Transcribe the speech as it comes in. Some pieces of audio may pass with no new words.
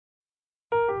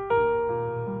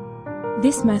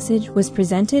This message was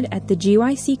presented at the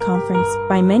GYC conference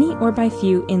by many or by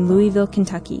few in Louisville,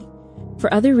 Kentucky.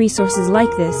 For other resources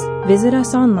like this, visit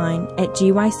us online at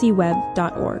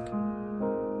gycweb.org.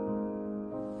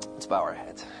 Let's bow our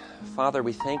heads. Father,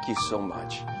 we thank you so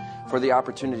much for the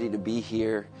opportunity to be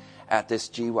here at this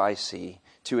GYC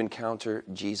to encounter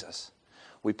Jesus.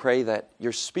 We pray that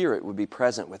your Spirit would be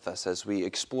present with us as we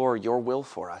explore your will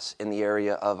for us in the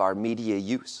area of our media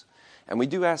use. And we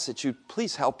do ask that you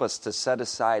please help us to set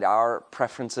aside our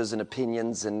preferences and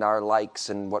opinions and our likes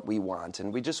and what we want.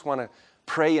 And we just want to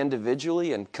pray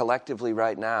individually and collectively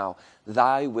right now,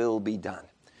 thy will be done.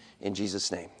 In Jesus'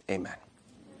 name, amen.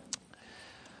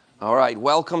 All right,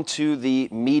 welcome to the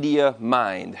Media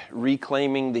Mind,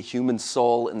 reclaiming the human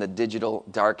soul in the digital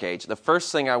dark age. The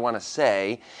first thing I want to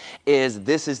say is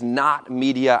this is not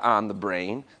media on the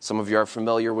brain. Some of you are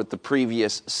familiar with the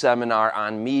previous seminar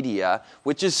on media,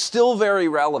 which is still very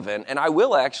relevant, and I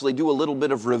will actually do a little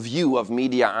bit of review of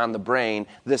media on the brain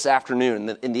this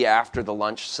afternoon in the after the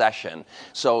lunch session.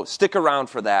 So stick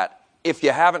around for that. If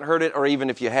you haven't heard it, or even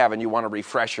if you have and you want a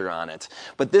refresher on it.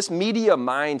 But this Media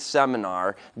Mind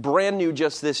seminar, brand new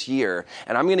just this year,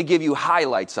 and I'm going to give you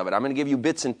highlights of it. I'm going to give you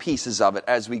bits and pieces of it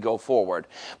as we go forward.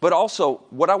 But also,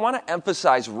 what I want to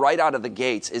emphasize right out of the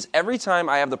gates is every time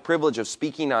I have the privilege of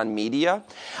speaking on media,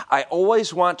 I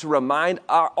always want to remind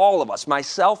all of us,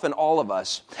 myself and all of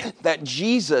us, that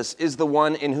Jesus is the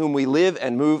one in whom we live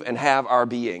and move and have our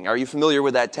being. Are you familiar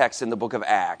with that text in the book of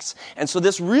Acts? And so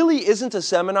this really isn't a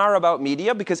seminar about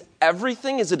media because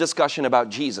everything is a discussion about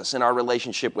Jesus and our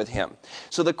relationship with him.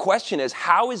 So the question is,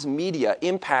 how is media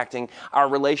impacting our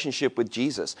relationship with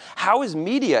Jesus? How is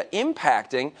media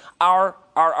impacting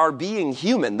our being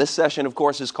human? This session, of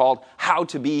course, is called How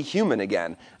to Be Human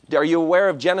Again. Are you aware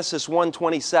of Genesis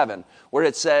 1:27, where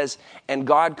it says, and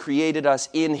God created us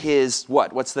in his,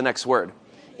 what? What's the next word?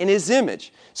 In his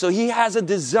image. So he has a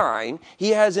design,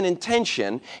 he has an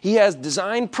intention, he has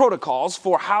design protocols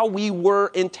for how we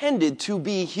were intended to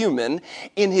be human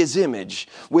in his image,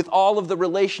 with all of the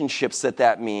relationships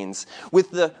that means,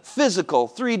 with the physical,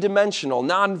 three-dimensional,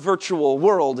 non-virtual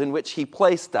world in which he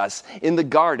placed us in the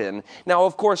garden. Now,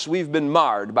 of course, we've been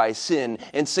marred by sin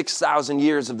and 6,000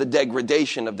 years of the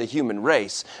degradation of the human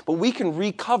race, but we can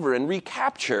recover and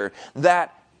recapture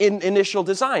that initial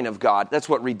design of God. That's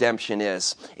what redemption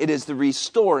is. It is the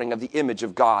restoring of the image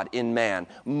of God in man,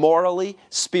 morally,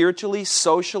 spiritually,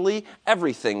 socially,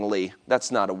 everythingly. That's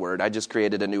not a word. I just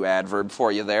created a new adverb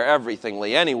for you there,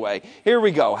 everythingly. Anyway, here we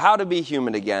go. How to be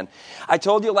human again. I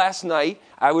told you last night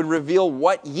I would reveal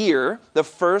what year the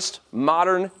first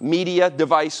modern media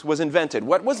device was invented.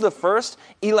 What was the first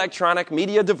electronic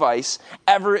media device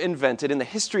ever invented in the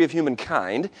history of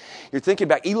humankind? You're thinking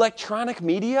back, electronic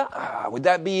media? Would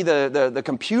that be the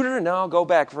computer? No, go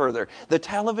back further. The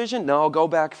television? No, go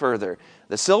back further.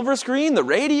 The silver screen, the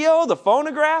radio, the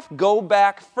phonograph? Go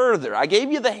back further. I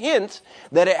gave you the hint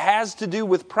that it has to do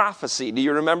with prophecy. Do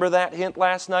you remember that hint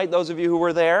last night, those of you who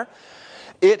were there?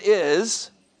 It is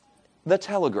the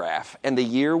telegraph, and the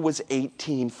year was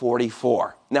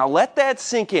 1844. Now let that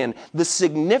sink in, the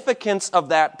significance of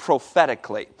that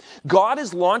prophetically. God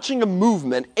is launching a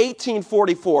movement,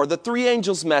 1844, the three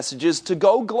angels' messages, to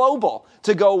go global.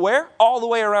 To go where? All the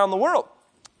way around the world.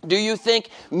 Do you think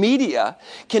media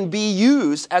can be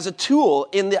used as a tool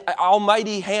in the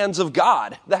almighty hands of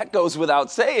God? That goes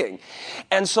without saying.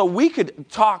 And so we could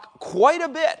talk quite a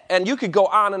bit, and you could go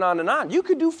on and on and on. You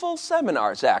could do full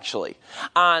seminars, actually,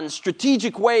 on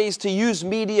strategic ways to use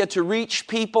media to reach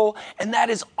people, and that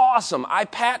is awesome. I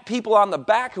pat people on the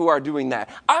back who are doing that.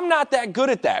 I'm not that good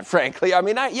at that, frankly. I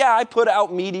mean, I put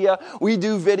out media. We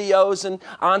do videos and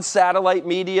on satellite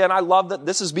media, and I love that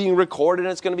this is being recorded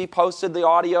and it's going to be posted, the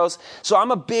audio. So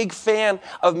I'm a big fan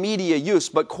of media use.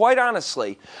 But quite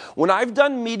honestly, when I've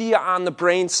done media on the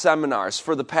brain seminars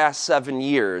for the past 7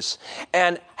 years,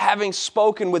 and having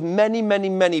spoken with many, many,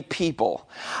 many people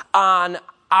on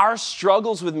our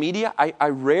struggles with media, I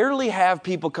rarely have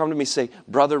people come to me and say,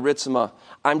 Brother Ritsema,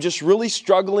 I'm just really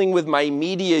struggling with my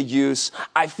media use.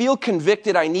 I feel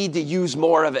convicted I need to use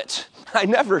more of it. I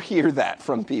never hear that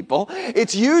from people.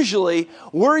 It's usually,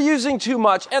 we're using too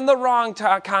much and the wrong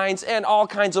kinds and all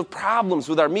kinds of problems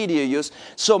with our media use.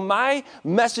 So my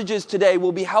messages today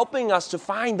will be helping us to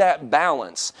find that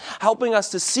balance, helping us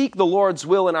to seek the Lord's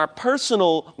will in our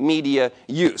personal media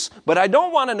use. But I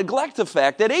don't want to neglect the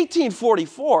fact that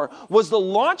 1844 was the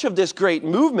launch of this great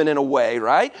movement in a way,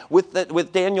 right? With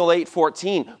Daniel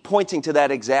 8:14 pointing to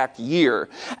that exact year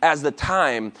as the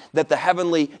time that the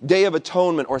heavenly Day of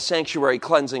Atonement or Sanctuary sanctuary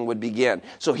cleansing would begin.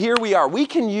 So here we are. We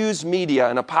can use media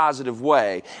in a positive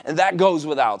way, and that goes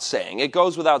without saying. It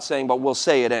goes without saying, but we'll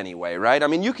say it anyway, right? I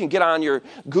mean, you can get on your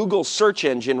Google search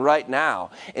engine right now,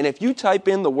 and if you type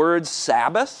in the word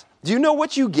Sabbath, do you know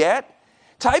what you get?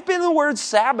 Type in the word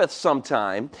Sabbath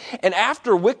sometime, and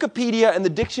after Wikipedia and the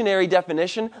dictionary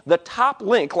definition, the top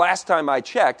link, last time I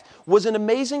checked, was an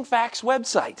Amazing Facts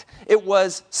website. It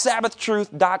was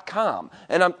sabbathtruth.com.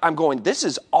 And I'm going, this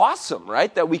is awesome,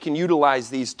 right, that we can utilize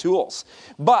these tools.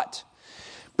 But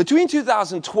between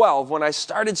 2012, when I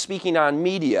started speaking on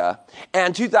media,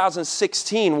 and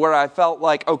 2016, where I felt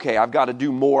like, okay, I've got to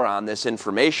do more on this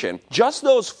information, just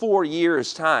those 4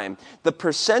 years' time, the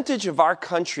percentage of our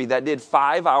country that did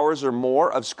 5 hours or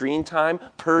more of screen time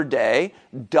per day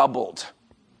doubled.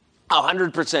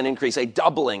 100% increase, a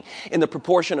doubling in the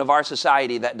proportion of our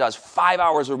society that does 5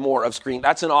 hours or more of screen.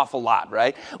 That's an awful lot,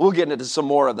 right? We'll get into some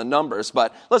more of the numbers,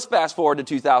 but let's fast forward to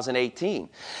 2018.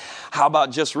 How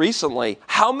about just recently?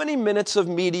 How many minutes of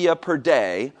media per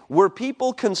day were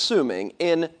people consuming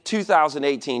in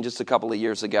 2018, just a couple of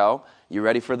years ago? You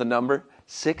ready for the number?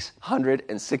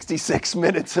 666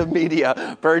 minutes of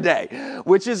media per day,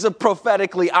 which is a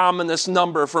prophetically ominous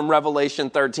number from Revelation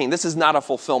 13. This is not a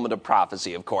fulfillment of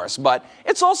prophecy, of course, but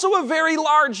it's also a very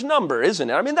large number, isn't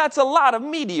it? I mean, that's a lot of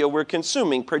media we're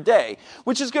consuming per day,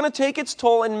 which is going to take its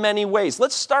toll in many ways.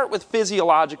 Let's start with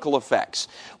physiological effects.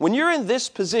 When you're in this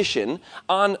position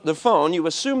on the phone, you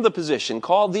assume the position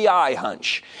called the eye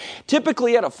hunch,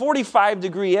 typically at a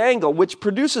 45-degree angle, which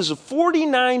produces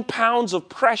 49 pounds of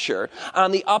pressure on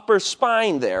the upper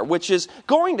spine there, which is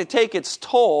going to take its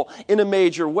toll in a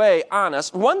major way on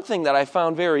us. One thing that I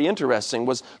found very interesting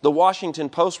was the Washington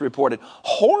Post reported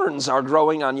horns are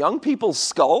growing on young people's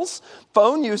skulls.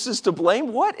 Phone use is to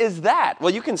blame. What is that?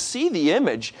 Well, you can see the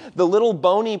image, the little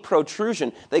bony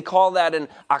protrusion. They call that an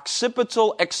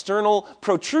occipital external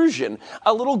protrusion,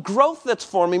 a little growth that's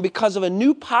forming because of a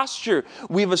new posture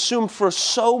we've assumed for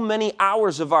so many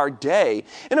hours of our day.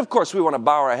 And of course, we want to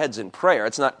bow our heads in prayer.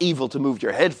 It's not evil to move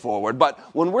your head forward, but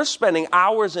when we're spending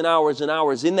hours and hours and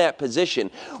hours in that position,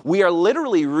 we are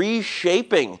literally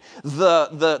reshaping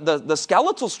the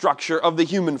skeletal structure of the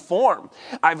human form.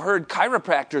 I've heard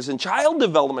chiropractors and child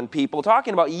development people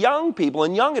talking about young people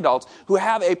and young adults who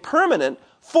have a permanent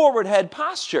forward head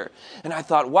posture. And I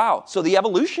thought, wow, so the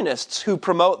evolutionists who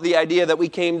promote the idea that we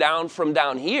came down from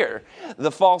down here,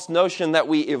 the false notion that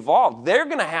we evolved, they're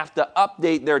going to have to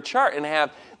update their chart and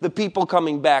have the people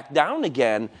coming back down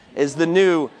again as the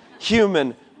new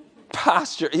human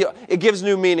posture. You know, it gives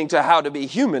new meaning to how to be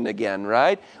human again,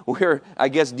 right? We're, I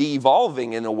guess,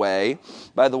 de-evolving in a way.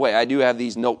 By the way, I do have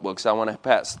these notebooks. I want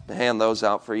to hand those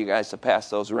out for you guys to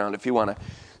pass those around if you want to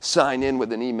sign in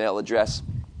with an email address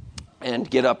and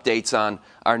get updates on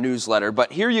our newsletter.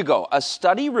 But here you go. A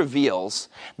study reveals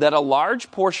that a large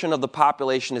portion of the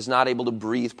population is not able to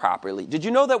breathe properly. Did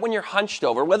you know that when you're hunched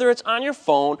over, whether it's on your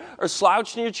phone or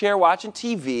slouched in your chair watching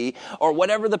TV or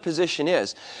whatever the position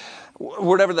is,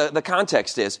 whatever the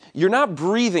context is, you're not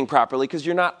breathing properly because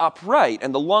you're not upright,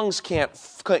 and the lungs can't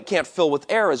fill with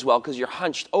air as well because you're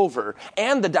hunched over.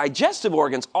 And the digestive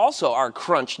organs also are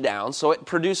crunched down, so it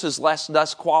produces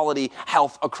less quality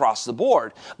health across the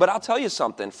board. But I'll tell you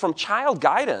something, from child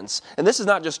guidance, and this is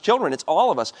not just children, it's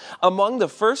all of us, among the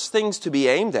first things to be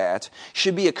aimed at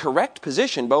should be a correct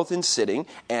position, both in sitting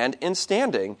and in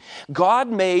standing. God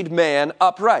made man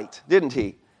upright, didn't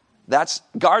he? That's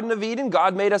Garden of Eden.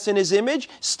 God made us in his image,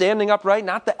 standing upright,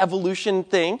 not the evolution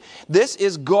thing. This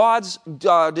is God's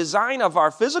design of our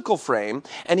physical frame,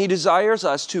 and he desires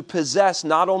us to possess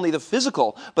not only the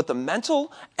physical, but the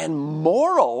mental and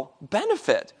moral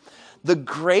benefit, the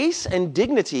grace and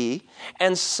dignity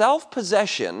and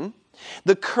self-possession,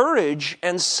 the courage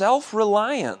and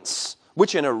self-reliance,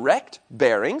 which an erect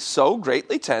bearing so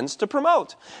greatly tends to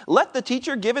promote. Let the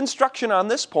teacher give instruction on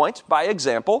this point by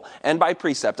example and by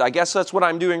precept. I guess that's what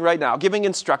I'm doing right now, giving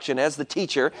instruction as the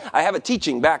teacher. I have a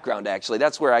teaching background, actually.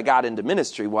 That's where I got into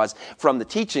ministry, was from the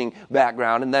teaching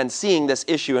background, and then seeing this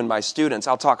issue in my students.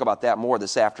 I'll talk about that more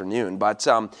this afternoon. But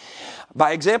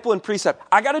by example and precept,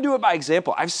 I got to do it by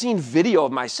example. I've seen video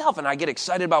of myself, and I get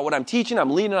excited about what I'm teaching.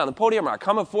 I'm leaning on the podium, or I'm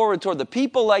coming forward toward the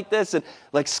people like this, and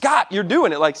like, Scott, you're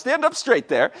doing it. Like, stand up straight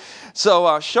there.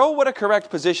 So show what a correct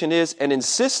position is and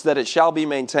insist that it shall be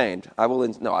maintained. I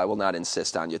will not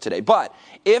insist on you today. But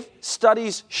if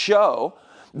studies show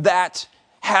that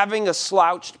having a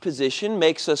slouched position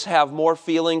makes us have more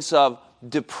feelings of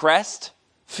depressed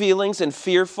feelings and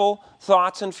fearful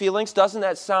thoughts and feelings, doesn't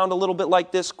that sound a little bit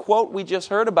like this quote we just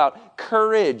heard about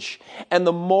courage and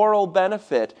the moral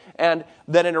benefit and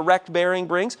that an erect bearing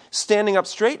brings? Standing up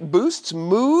straight boosts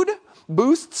mood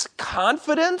boosts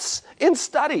confidence in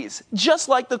studies, just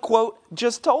like the quote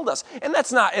just told us. And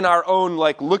that's not in our own,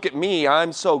 like, look at me,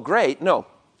 I'm so great. No.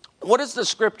 What does the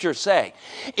scripture say?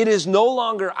 It is no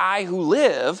longer I who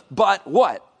live, but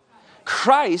what?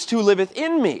 Christ who liveth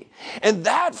in me. And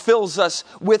that fills us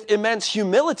with immense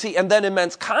humility and then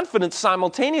immense confidence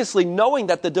simultaneously, knowing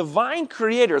that the divine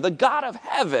creator, the God of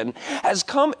heaven, has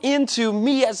come into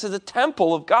me as the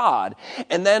temple of God.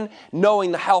 And then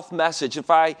knowing the health message, if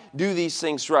I do these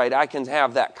things right, I can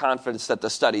have that confidence that the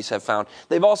studies have found.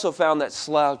 They've also found that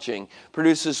slouching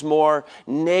produces more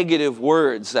negative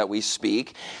words that we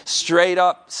speak. Straight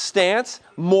up stance,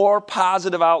 more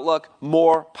positive outlook,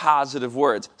 more positive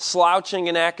words. Slouching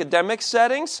in academic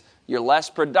settings, you're less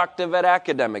productive at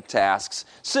academic tasks.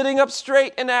 Sitting up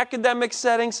straight in academic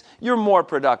settings, you're more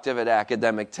productive at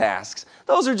academic tasks.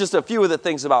 Those are just a few of the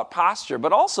things about posture,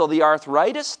 but also the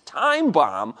arthritis time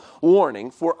bomb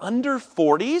warning for under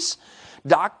 40s.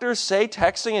 Doctors say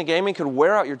texting and gaming could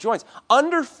wear out your joints.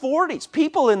 Under 40s,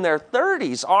 people in their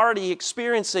 30s already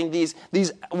experiencing these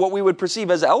what we would perceive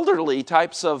as elderly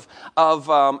types of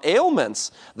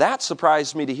ailments. That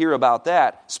surprised me to hear about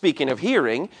that. Speaking of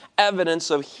hearing,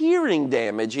 evidence of hearing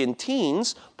damage in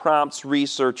teens prompts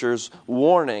researchers'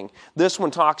 warning. This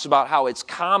one talks about how it's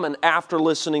common after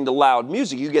listening to loud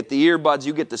music. You get the earbuds,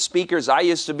 you get the speakers. I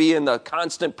used to be in the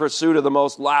constant pursuit of the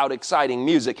most loud, exciting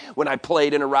music when I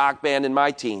played in a rock band in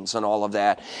my teens and all of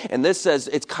that. And this says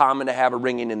it's common to have a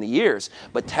ringing in the ears.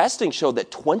 But testing showed that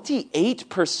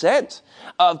 28%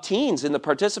 of teens in the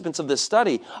participants of this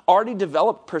study already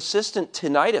developed persistent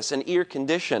tinnitus, an ear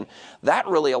condition. That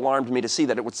really alarmed me to see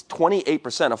that it was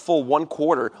 28%, a full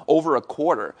 1/4, over a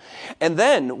quarter. And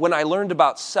then when I learned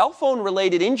about cell phone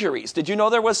related injuries, did you know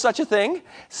there was such a thing?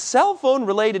 Cell phone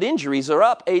related injuries are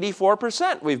up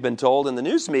 84%, we've been told in the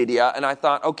news media. And I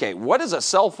thought, okay, what is a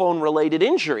cell phone related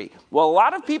injury? Well, a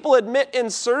lot of people admit in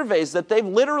surveys that they've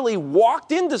literally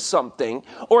walked into something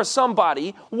or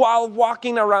somebody while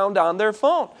walking around on their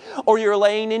phone. Or you're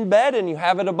laying in bed and you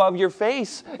have it above your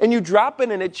face and you drop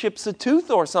it and it chips a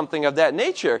tooth or something of that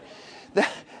nature.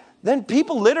 Then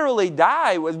people literally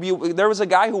die. There was a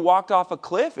guy who walked off a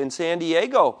cliff in San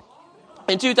Diego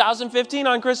in 2015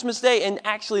 on Christmas Day and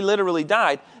actually literally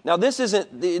died. Now this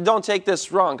isn't, don't take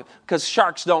this wrong, because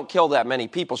sharks don't kill that many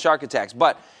people, shark attacks.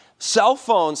 But cell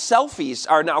phone selfies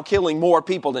are now killing more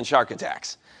people than shark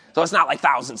attacks. So it's not like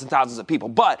thousands and thousands of people.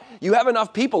 But you have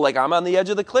enough people, like I'm on the edge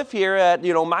of the cliff here at,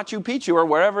 Machu Picchu or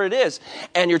wherever it is,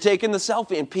 and you're taking the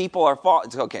selfie and people are falling.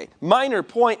 It's okay. Minor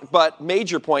point, but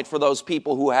major point for those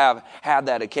people who have had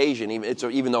that occasion,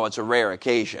 even though it's a rare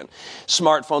occasion.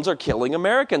 Smartphones are killing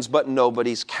Americans, but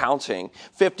nobody's counting.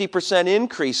 50%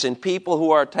 increase in people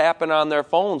who are tapping on their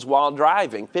phones while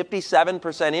driving.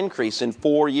 57% increase in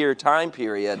 4-year time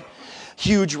period.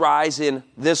 Huge rise in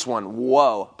this one.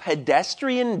 Whoa.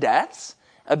 Pedestrian deaths?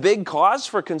 A big cause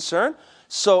for concern?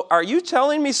 So are you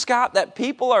telling me, Scott, that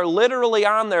people are literally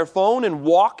on their phone and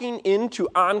walking into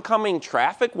oncoming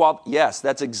traffic? Well, yes,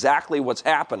 that's exactly what's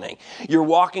happening. You're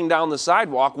walking down the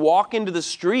sidewalk, walk into the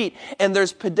street, and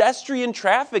there's pedestrian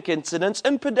traffic incidents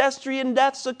and pedestrian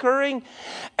deaths occurring.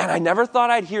 And I never thought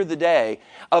I'd hear the day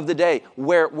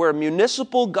where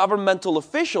municipal governmental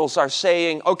officials are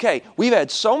saying, okay, we've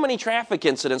had so many traffic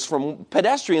incidents from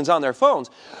pedestrians on their phones.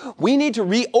 We need to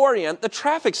reorient the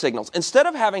traffic signals. Instead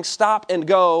of having stop and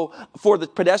go for the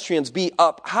pedestrians be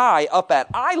up high, up at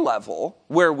eye level,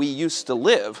 where we used to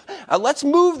live, let's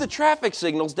move the traffic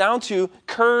signals down to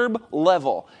curb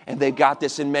level. And they've got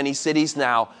this in many cities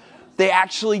now. They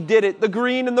actually did it. The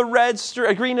green and the red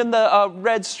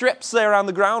red strips there on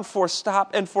the ground for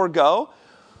stop and for go.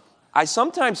 I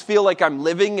sometimes feel like I'm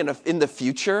living in the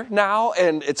future now,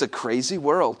 and it's a crazy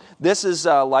world. This is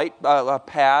a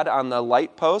pad on the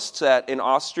light posts in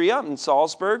Austria, in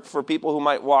Salzburg, for people who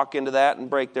might walk into that and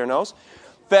break their nose.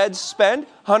 Feds spend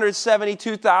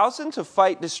 $172,000 to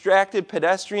fight distracted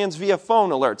pedestrians via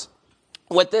phone alerts.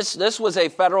 This was a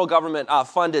federal government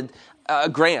funded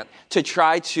grant to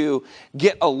try to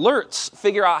get alerts,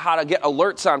 figure out how to get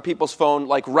alerts on people's phone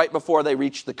like right before they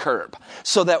reach the curb.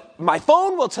 So that my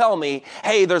phone will tell me,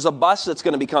 hey, there's a bus that's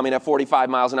going to be coming at 45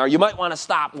 miles an hour. You might want to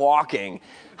stop walking.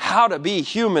 How to be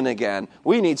human again.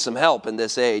 We need some help in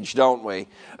this age, don't we?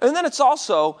 And then it's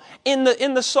also in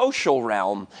the social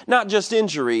realm, not just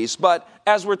injuries, but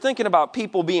as we're thinking about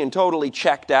people being totally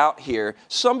checked out here,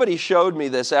 somebody showed me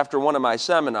this after one of my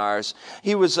seminars.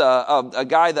 He was a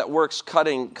guy that works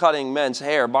cutting men's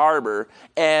hair, barber,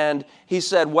 and he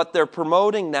said what they're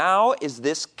promoting now is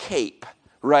this cape.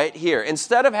 right here.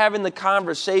 Instead of having the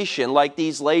conversation like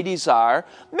these ladies are,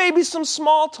 maybe some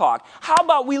small talk. How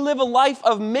about we live a life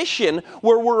of mission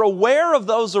where we're aware of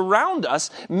those around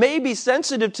us, maybe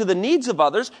sensitive to the needs of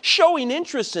others, showing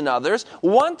interest in others,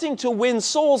 wanting to win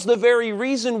souls, the very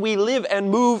reason we live and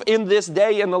move in this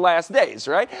day in the last days,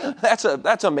 right? That's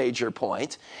a major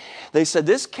point. They said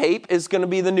this cape is going to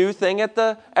be the new thing at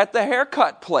the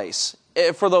haircut place.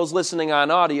 For those listening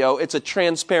on audio, it's a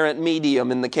transparent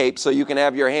medium in the cape, so you can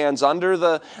have your hands under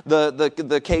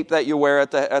the cape that you wear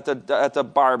at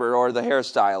the barber or the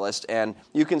hairstylist, and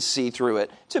you can see through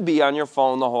it to be on your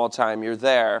phone the whole time you're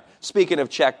there. Speaking of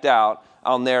checked out,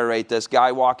 I'll narrate this.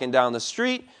 Guy walking down the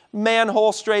street,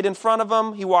 manhole straight in front of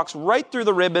him. He walks right through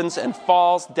the ribbons and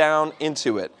falls down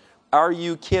into it. Are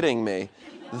you kidding me?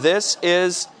 This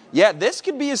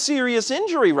could be a serious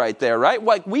injury right there, right?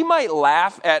 Like, we might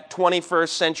laugh at 21st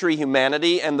century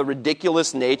humanity and the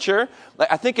ridiculous nature.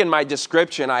 I think in my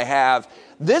description I have,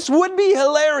 this would be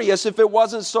hilarious if it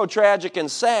wasn't so tragic and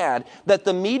sad that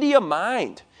the media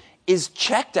mind is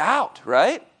checked out,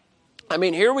 right? I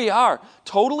mean, here we are,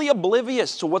 totally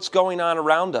oblivious to what's going on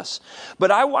around us.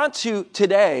 But I want to,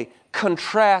 today,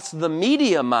 contrast the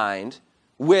media mind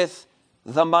with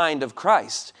the mind of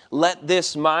Christ. Let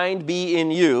this mind be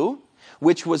in you,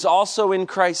 which was also in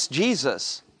Christ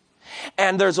Jesus.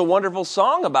 And there's a wonderful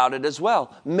song about it as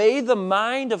well. May the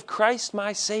mind of Christ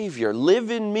my Savior live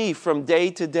in me from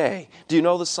day to day. Do you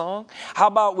know the song? How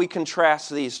about we contrast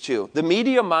these two? The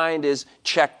media mind is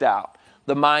checked out.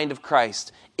 The mind of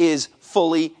Christ is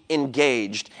fully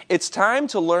engaged. It's time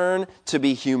to learn to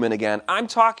be human again. I'm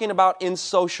talking about in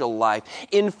social life,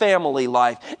 in family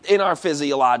life, in our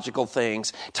physiological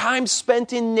things. Time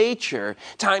spent in nature,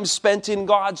 time spent in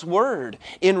God's Word,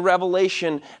 in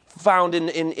Revelation, found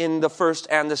in the first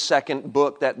and the second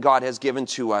book that God has given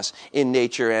to us in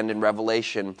nature and in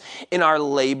Revelation. In our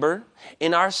labor,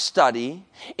 in our study,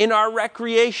 in our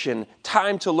recreation,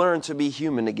 time to learn to be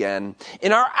human again.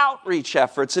 In our outreach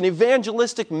efforts and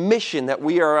evangelistic mission that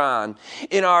we are on.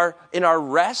 In our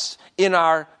rest, in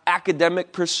our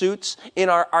academic pursuits, in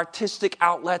our artistic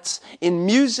outlets, in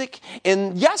music,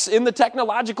 in the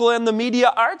technological and the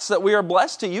media arts that we are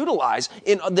blessed to utilize,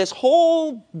 in this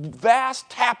whole vast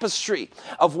tapestry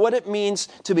of what it means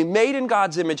to be made in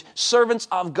God's image, servants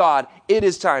of God. It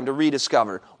is time to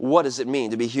rediscover what does it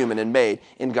mean to be human and made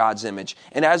in God's image.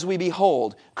 And as we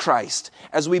behold Christ,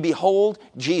 as we behold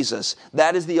Jesus,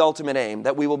 that is the ultimate aim,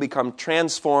 that we will become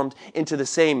transformed into the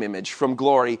same image from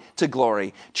glory to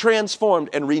glory, transformed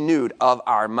and renewed of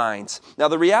our minds. Now,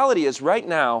 the reality is right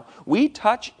now, we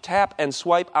touch, tap, and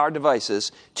swipe our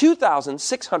devices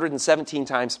 2,617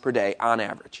 times per day on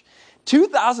average.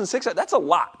 2,600, that's a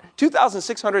lot.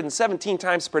 2,617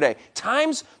 times per day.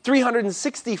 Times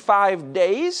 365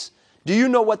 days. Do you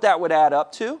know what that would add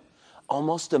up to?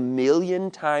 Almost 1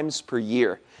 million times per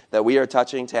year that we are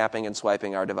touching, tapping, and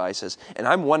swiping our devices. And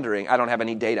I'm wondering, I don't have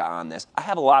any data on this. I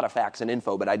have a lot of facts and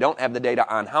info, but I don't have the data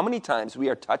on how many times we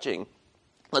are touching,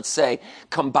 let's say,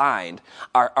 combined,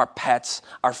 our pets,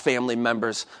 our family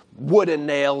members, wood and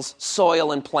nails,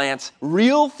 soil and plants,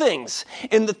 real things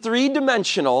in the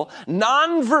three-dimensional,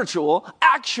 non-virtual,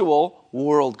 actual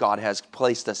world God has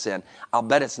placed us in. I'll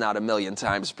bet it's not 1 million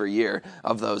times per year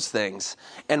of those things.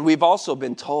 And we've also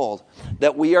been told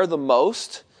that we are the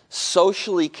most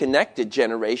socially connected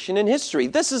generation in history.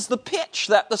 This is the pitch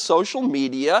that the social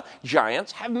media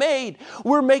giants have made.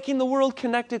 We're making the world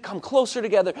connected, come closer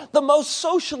together. The most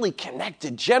socially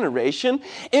connected generation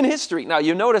in history. Now,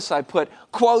 you notice I put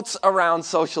quotes around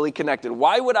socially connected.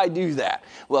 Why would I do that?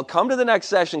 Well, come to the next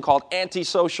session called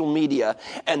Anti-Social Media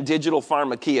and Digital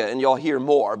Pharmakia, and you'll hear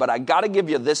more. But I got to give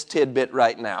you this tidbit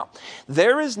right now.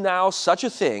 There is now such a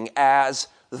thing as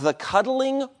the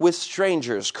cuddling with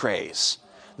strangers craze.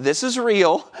 This is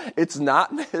real.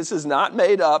 This is not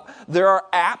made up. There are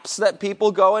apps that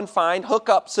people go and find,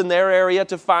 hookups in their area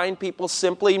to find people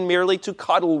simply merely to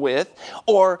cuddle with,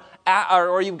 or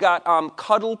you've got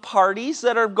cuddle parties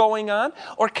that are going on,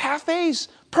 or cafes,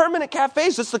 permanent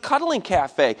cafes. It's the cuddling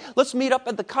cafe. Let's meet up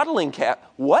at the cuddling cafe.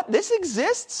 What? This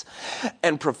exists?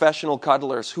 And professional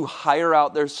cuddlers who hire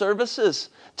out their services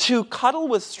to cuddle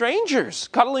with strangers.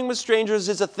 Cuddling with strangers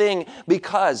is a thing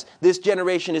because this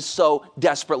generation is so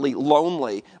desperately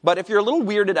lonely. But if you're a little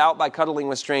weirded out by cuddling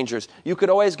with strangers, you could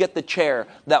always get the chair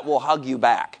that will hug you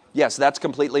back. Yes, that's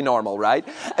completely normal, right?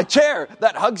 A chair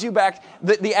that hugs you back.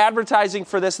 The advertising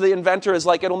for this, the inventor is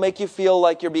like, it'll make you feel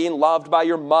like you're being loved by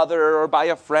your mother or by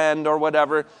a friend or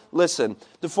whatever. Listen,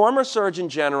 the former Surgeon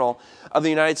General of the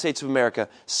United States of America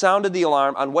sounded the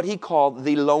alarm on what he called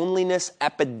the loneliness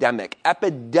epidemic.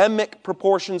 Epidemic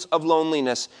proportions of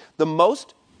loneliness. The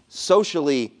most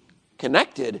socially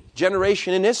connected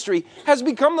generation in history has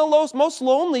become the most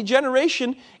lonely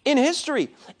generation in history.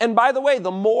 And by the way,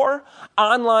 the more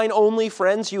online-only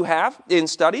friends you have in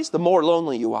studies, the more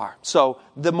lonely you are. So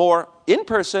the more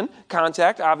in-person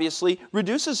contact obviously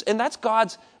reduces, and that's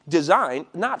God's design,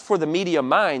 not for the media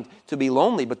mind to be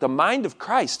lonely, but the mind of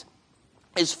Christ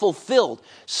is fulfilled,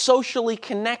 socially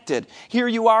connected. Here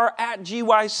you are at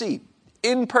GYC,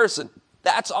 in person.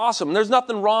 That's awesome. There's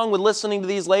nothing wrong with listening to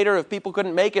these later if people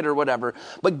couldn't make it or whatever.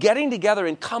 But getting together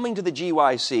and coming to the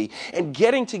GYC and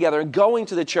getting together and going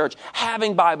to the church,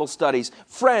 having Bible studies,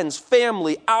 friends,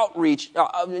 family, outreach,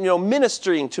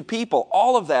 ministering to people,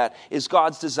 all of that is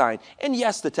God's design. And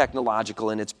yes, the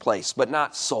technological in its place, but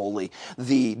not solely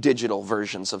the digital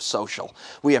versions of social.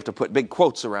 We have to put big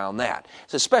quotes around that,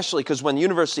 especially because when the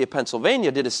University of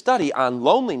Pennsylvania did a study on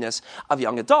loneliness of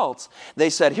young adults, they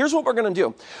said, here's what we're going to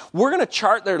do. We're going to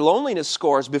chart their loneliness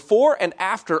scores before and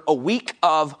after a week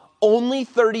of only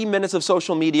 30 minutes of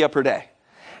social media per day.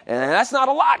 And that's not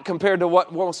a lot compared to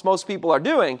what most people are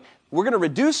doing. We're going to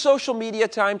reduce social media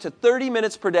time to 30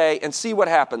 minutes per day and see what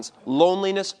happens.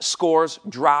 Loneliness scores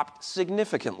dropped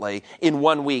significantly in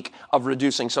 1 week of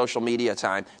reducing social media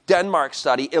time. Denmark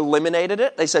study eliminated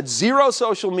it. They said 0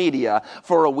 social media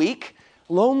for a week.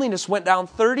 Loneliness went down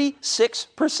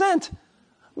 36%.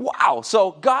 Wow.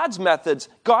 So God's methods,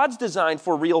 God's design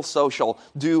for real social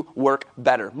do work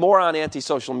better. More on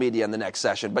anti-social media in the next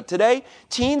session. But today,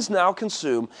 teens now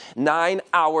consume 9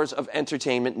 hours of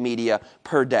entertainment media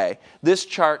per day. This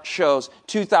chart shows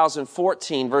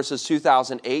 2014 versus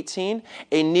 2018,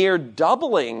 a near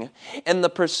doubling in the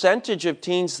percentage of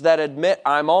teens that admit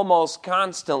I'm almost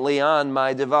constantly on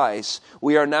my device.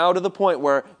 We are now to the point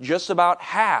where just about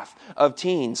half of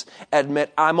teens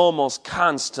admit I'm almost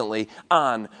constantly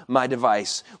on my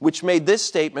device, which made this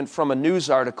statement from a news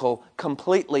article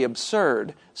completely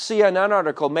absurd. CNN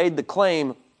article made the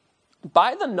claim,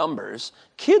 by the numbers,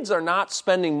 kids are not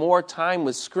spending more time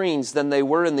with screens than they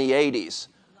were in the 80s.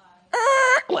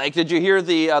 Like, did you hear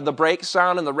the brake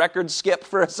sound and the record skip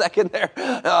for a second there?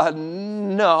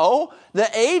 No. The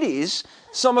 80s,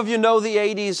 some of you know the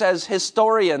 80s as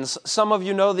historians. Some of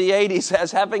you know the 80s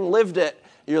as having lived it.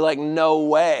 You're like, no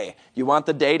way. You want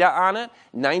the data on it?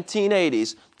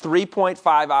 1980s,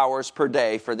 3.5 hours per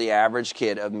day for the average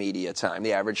kid of media time,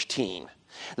 the average teen.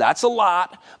 That's a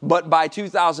lot, but by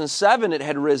 2007, it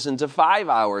had risen to 5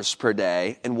 hours per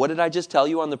day. And what did I just tell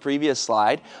you on the previous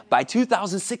slide? By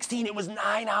 2016, it was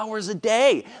 9 hours a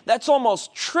day. That's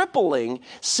almost tripling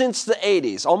since the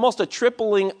 80s, almost a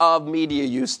tripling of media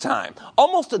use time,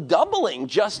 almost a doubling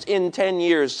just in 10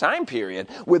 years time period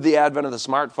with the advent of the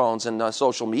smartphones and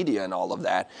social media and all of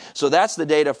that. So that's the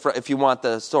data, if you want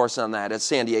the source on that, at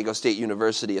San Diego State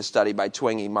University, a study by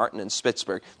Twenge, Martin, and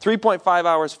Spitzberg. 3.5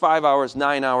 hours, 5 hours,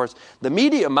 9 hours. The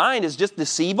media mind is just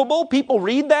deceivable. People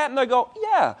read that and they go,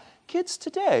 yeah, kids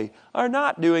today are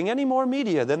not doing any more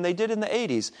media than they did in the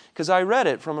 80s, because I read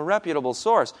it from a reputable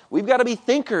source. We've got to be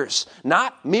thinkers,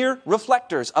 not mere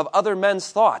reflectors of other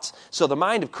men's thoughts. So the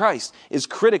mind of Christ is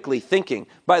critically thinking.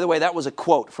 By the way, that was a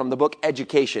quote from the book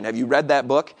Education. Have you read that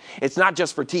book? It's not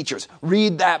just for teachers.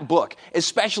 Read that book,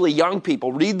 especially young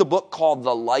people. Read the book called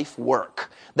The Life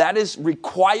Work. That is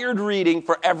required reading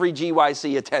for every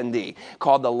GYC attendee,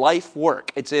 called The Life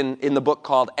Work. It's in the book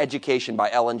called Education by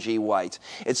Ellen G. White.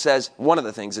 It says, one of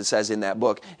the things it says in that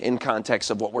book, in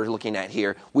context of what we're looking at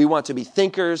here, we want to be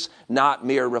thinkers, not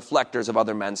mere reflectors of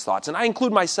other men's thoughts. And I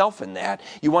include myself in that.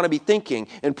 You want to be thinking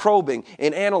and probing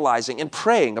and analyzing and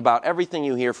praying about everything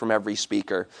you hear from every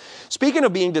speaker. Speaking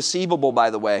of being deceivable, by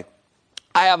the way,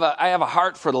 I have a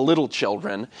heart for the little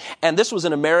children, and this was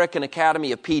an American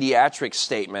Academy of Pediatrics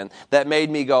statement that made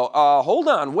me go, hold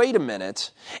on, wait a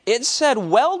minute. It said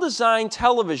well-designed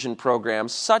television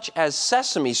programs such as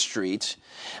Sesame Street.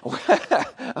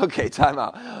 Okay, time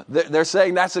out. They're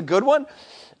saying that's a good one?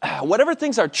 Whatever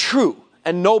things are true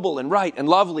and noble and right and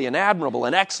lovely and admirable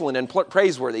and excellent and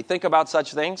praiseworthy, think about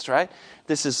such things, right?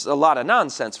 This is a lot of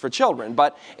nonsense for children,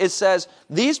 but it says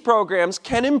these programs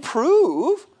can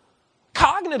improve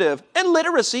cognitive and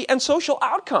literacy and social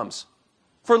outcomes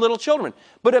for little children.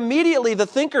 But immediately the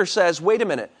thinker says, wait a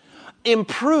minute,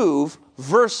 improve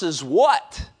versus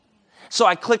what? So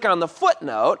I click on the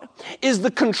footnote. Is the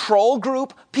control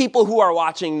group people who are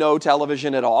watching no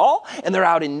television at all and they're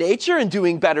out in nature and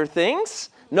doing better things?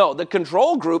 No, the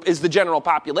control group is the general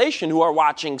population who are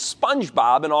watching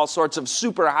SpongeBob and all sorts of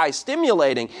super high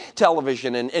stimulating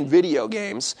television and video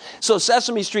games. So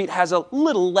Sesame Street has a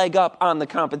little leg up on the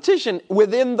competition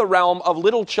within the realm of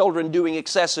little children doing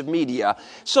excessive media.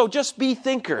 So just be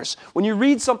thinkers. When you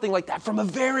read something like that from a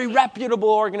very reputable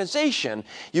organization,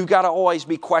 you've got to always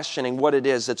be questioning what it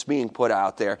is that's being put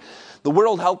out there. The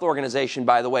World Health Organization,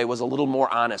 by the way, was a little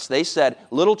more honest. They said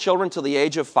little children till the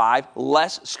age of 5,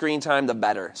 less screen time, the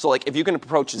better. So like if you can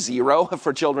approach 0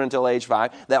 for children until age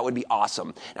 5, that would be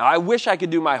awesome. Now I wish I could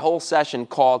do my whole session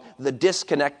called The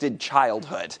Disconnected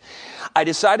Childhood. I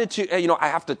decided to, I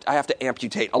have to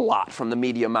amputate a lot from the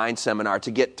Media Mind Seminar to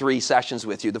get 3 sessions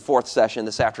with you. The 4th session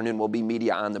this afternoon will be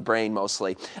Media on the Brain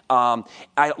mostly.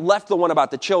 I left the one about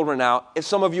the children out. If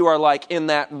some of you are like in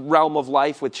that realm of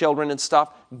life with children and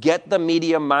stuff, get the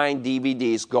Media Mind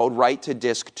DVDs, go right to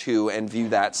disc 2 and view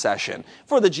that session.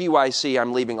 For the GYC,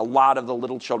 I'm leaving a lot of the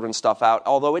little children stuff out,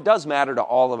 although it does matter to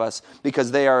all of us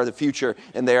because they are the future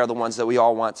and they are the ones that we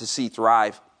all want to see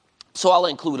thrive. So I'll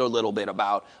include a little bit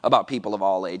about people of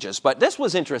all ages. But this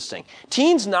was interesting.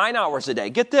 Teens, 9 hours a day.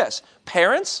 Get this.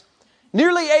 Parents,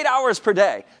 nearly 8 hours per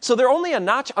day. So they're only a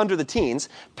notch under the teens.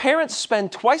 Parents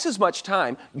spend twice as much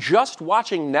time just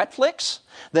watching Netflix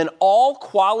than all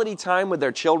quality time with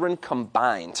their children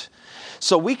combined.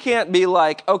 So we can't be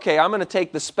like, okay, I'm going to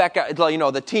take the spec out,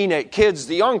 the teenage kids,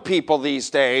 the young people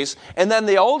these days, and then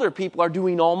the older people are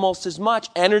doing almost as much.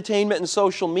 Entertainment and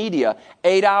social media,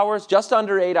 8 hours, just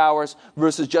under 8 hours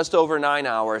versus just over 9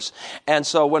 hours. And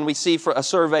so when we see for a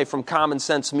survey from Common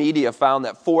Sense Media found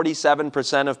that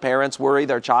 47% of parents worry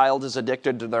their child is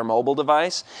addicted to their mobile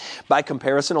device. By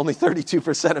comparison, only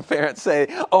 32% of parents say,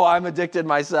 oh, I'm addicted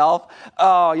myself.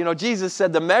 Oh, Jesus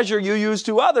said the measure you use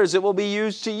to others, it will be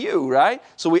used to you, right?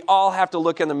 So we all have to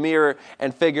look in the mirror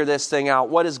and figure this thing out.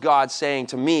 What is God saying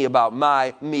to me about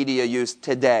my media use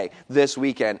today, this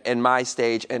weekend, in my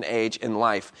stage and age in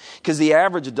life? Because the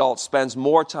average adult spends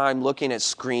more time looking at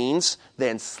screens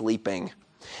than sleeping.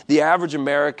 The average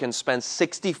American spends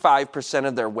 65%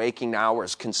 of their waking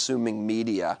hours consuming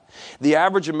media. The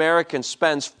average American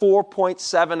spends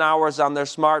 4.7 hours on their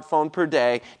smartphone per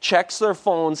day, checks their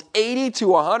phones 80 to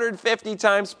 150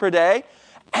 times per day,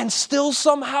 and still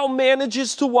somehow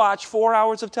manages to watch 4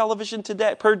 hours of television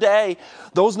per day.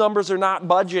 Those numbers are not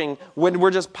budging when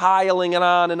we're just piling it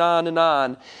on and on and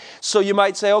on. So you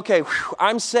might say, okay,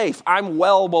 I'm safe. I'm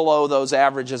well below those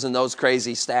averages and those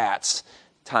crazy stats.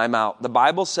 Time out. The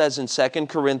Bible says in 2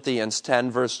 Corinthians 10,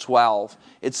 verse 12,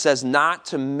 it says not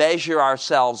to measure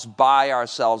ourselves by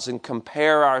ourselves and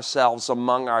compare ourselves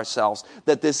among ourselves,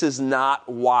 that this is not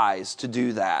wise to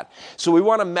do that. So we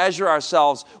want to measure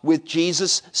ourselves with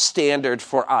Jesus' standard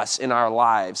for us in our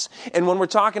lives. And when we're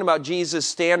talking about Jesus'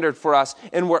 standard for us,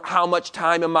 and how much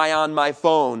time am I on my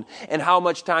phone, and how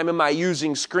much time am I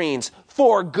using screens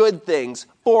for good things,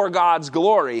 for God's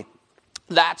glory,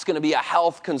 that's going to be a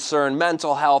health concern,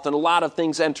 mental health, and a lot of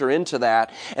things enter into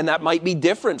that. And that might be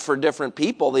different for different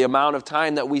people, the amount of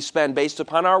time that we spend based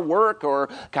upon our work or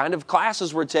kind of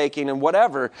classes we're taking and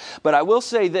whatever. But I will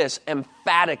say this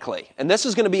emphatically, and this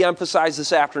is going to be emphasized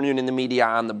this afternoon in the Media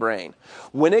on the Brain.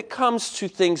 When it comes to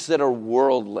things that are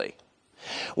worldly,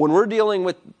 when we're dealing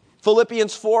with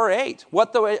Philippians 4:8,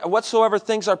 whatsoever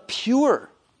things are pure,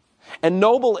 and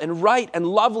noble and right and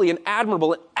lovely and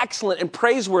admirable and excellent and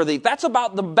praiseworthy. That's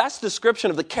about the best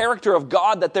description of the character of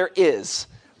God that there is.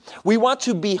 We want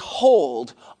to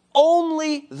behold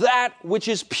only that which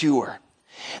is pure.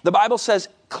 The Bible says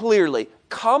clearly,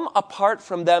 come apart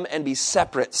from them and be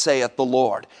separate, saith the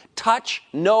Lord. Touch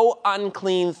no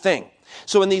unclean thing.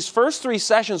 So in these first 3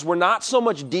 sessions, we're not so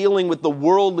much dealing with the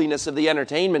worldliness of the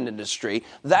entertainment industry.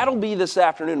 That'll be this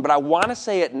afternoon, but I want to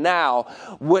say it now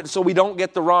so we don't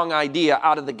get the wrong idea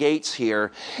out of the gates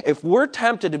here. If we're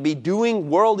tempted to be doing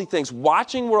worldly things,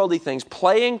 watching worldly things,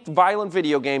 playing violent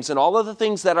video games, and all of the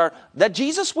things that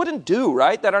Jesus wouldn't do,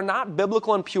 right? That are not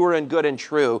biblical and pure and good and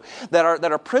true, that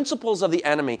are principles of the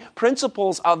enemy,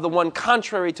 principles of the one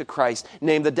contrary to Christ,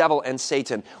 named the devil and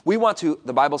Satan. We want to,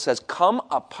 the Bible says, come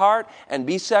apart and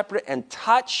be separate and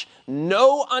touch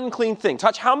no unclean thing.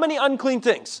 Touch how many unclean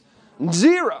things?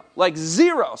 0. Like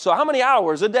 0. So how many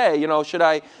hours a day, should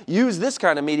I use this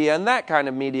kind of media and that kind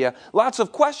of media? Lots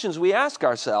of questions we ask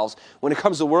ourselves. When it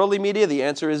comes to worldly media, the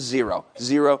answer is 0.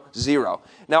 0, 0.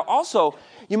 Now also,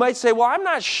 you might say, well, I'm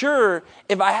not sure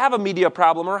if I have a media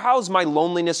problem or how's my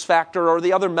loneliness factor or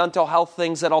the other mental health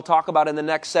things that I'll talk about in the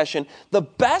next session. The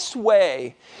best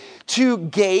way to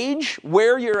gauge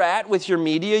where you're at with your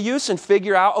media use and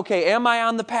figure out, okay, am I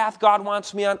on the path God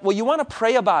wants me on? Well, you want to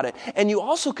pray about it. And you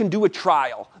also can do a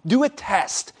trial, do a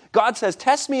test. God says,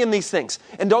 test me in these things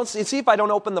and don't see if I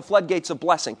don't open the floodgates of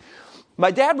blessing.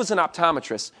 My dad was an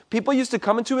optometrist. People used to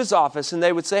come into his office and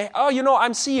they would say, oh,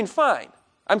 I'm seeing fine.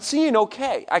 I'm seeing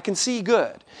okay. I can see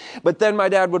good. But then my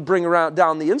dad would bring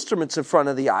down the instruments in front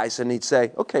of the eyes and he'd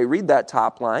say, okay, read that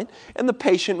top line. And the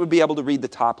patient would be able to read the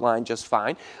top line just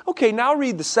fine. Okay, now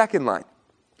read the second line.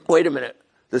 Wait a minute.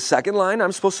 The second line,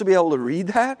 I'm supposed to be able to read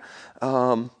that?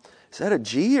 Is that a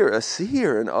G or a C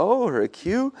or an O or a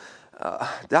Q?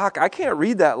 Doc, I can't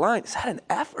read that line. Is that an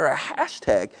F or a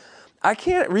hashtag? I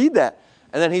can't read that.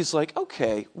 And then he's like,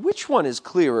 okay, which one is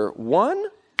clearer, 1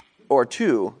 or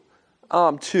 2?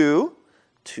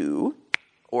 2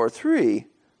 or 3,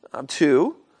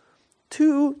 2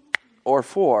 or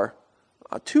 4.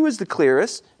 2 is the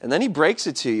clearest, and then he breaks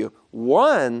it to you.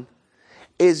 1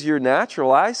 is your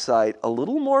natural eyesight, a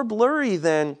little more blurry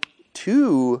than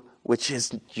 2, which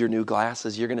is your new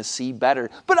glasses. You're going to see better.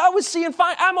 But I was seeing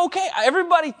fine. I'm okay.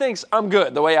 Everybody thinks I'm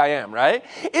good the way I am, right?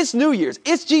 It's New Year's.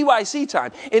 It's GYC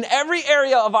time. In every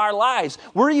area of our lives,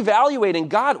 we're evaluating,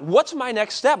 God, what's my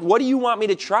next step? What do you want me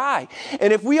to try?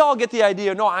 And if we all get the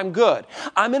idea, no, I'm good.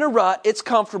 I'm in a rut. It's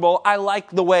comfortable. I like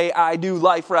the way I do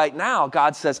life right now.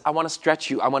 God says, I want to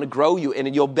stretch you. I want to grow you,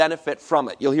 and you'll benefit from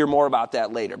it. You'll hear more about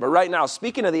that later. But right now,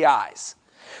 speaking of the eyes,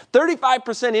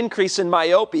 35% increase in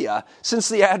myopia since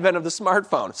the advent of the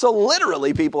smartphone. So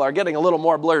literally people are getting a little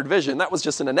more blurred vision. That was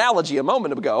just an analogy a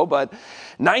moment ago, but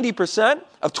 90%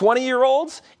 of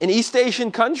 20-year-olds in East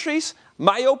Asian countries,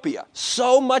 myopia.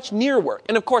 So much near work.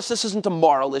 And of course, this isn't a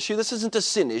moral issue. This isn't a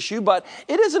sin issue, but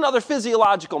it is another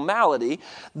physiological malady.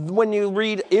 When you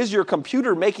read, is your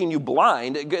computer making you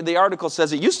blind? The article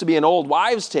says it used to be an old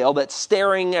wives' tale that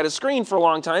staring at a screen for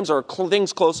long times or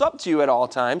things close up to you at all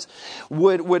times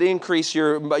would increase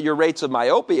your rates of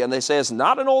myopia. And they say it's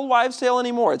not an old wives' tale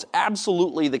anymore. It's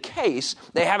absolutely the case.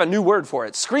 They have a new word for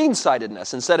it,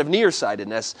 screen-sightedness instead of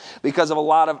nearsightedness, because of a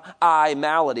lot of eye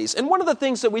maladies. And one of the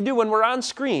things that we do when we're on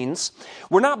screens,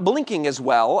 we're not blinking as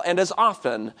well and as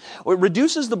often. It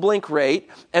reduces the blink rate.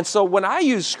 And so when I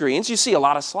use screens, you see a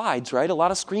lot of slides, right? A lot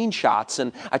of screenshots.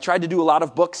 And I tried to do a lot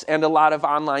of books and a lot of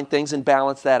online things and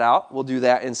balance that out. We'll do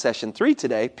that in session 3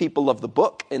 today, people of the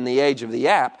book in the age of the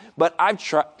app. But I've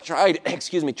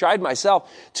tried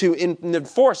myself to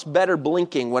enforce better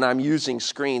blinking when I'm using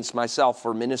screens myself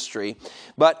for ministry.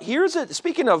 But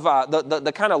speaking of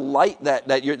the kind of light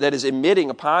that is emitting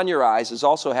upon your eyes is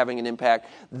also having an impact.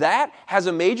 That has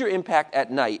a major impact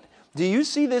at night. Do you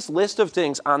see this list of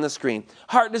things on the screen?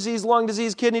 Heart disease, lung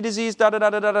disease, kidney disease,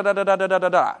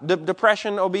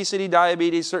 depression, obesity,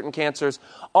 diabetes, certain cancers.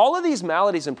 All of these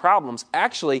maladies and problems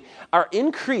actually are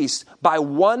increased by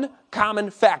one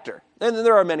common factor. And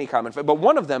there are many common factors, but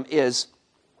one of them is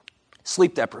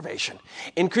sleep deprivation.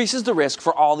 Increases the risk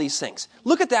for all these things.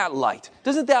 Look at that light.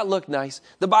 Doesn't that look nice?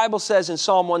 The Bible says in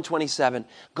Psalm 127,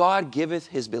 God giveth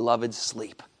his beloved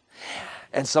sleep.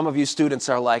 And some of you students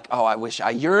are like, oh, I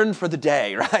yearn for the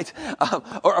day, right?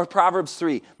 Or Proverbs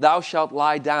 3, thou shalt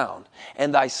lie down,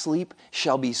 and thy sleep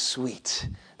shall be sweet.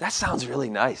 That sounds really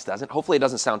nice, doesn't it? Hopefully it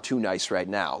doesn't sound too nice right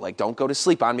now. Like, don't go to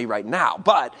sleep on me right now.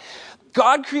 But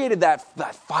God created that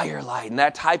firelight and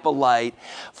that type of light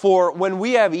for when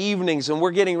we have evenings and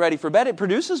we're getting ready for bed. It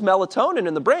produces melatonin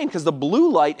in the brain because the blue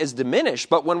light is diminished.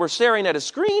 But when we're staring at a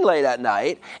screen late at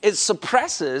night, it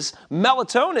suppresses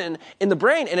melatonin in the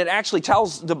brain, and it actually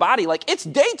tells the body, like, it's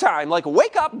daytime. Like,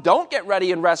 wake up, don't get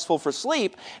ready and restful for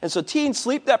sleep. And so teen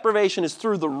sleep deprivation is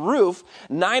through the roof.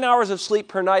 9 hours of sleep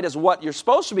per night is what you're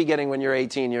supposed to be getting when you're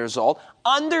 18 years old.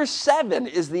 Under 7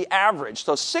 is the average.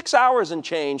 So 6 hours and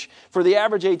change for the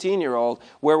average 18-year-old,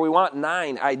 where we want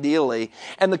 9 ideally.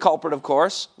 And the culprit, of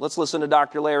course, let's listen to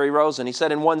Dr. Larry Rosen. He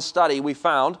said in one study, we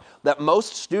found that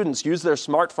most students use their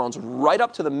smartphones right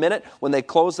up to the minute when they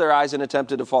close their eyes and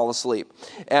attempted to fall asleep.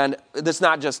 And that's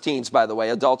not just teens, by the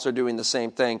way. Adults are doing the same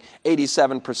thing.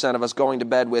 87% of us going to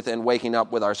bed with and waking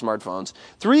up with our smartphones.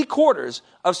 3/4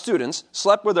 of students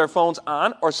slept with their phones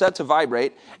on or set to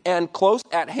vibrate and close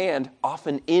at hand,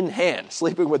 often in hand,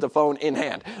 sleeping with the phone in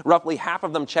hand. Roughly half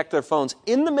of them checked their phones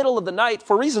in the middle of the night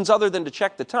for reasons other than to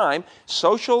check the time.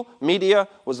 Social media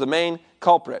was the main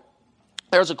culprit.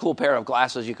 There's a cool pair of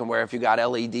glasses you can wear if you got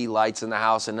LED lights in the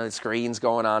house and the screens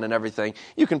going on and everything.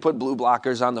 You can put blue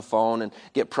blockers on the phone and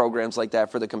get programs like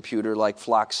that for the computer, like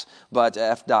Flux, but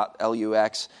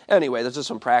F.Lux. Anyway, those are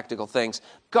some practical things.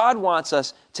 God wants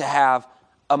us to have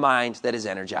a mind that is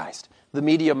energized. The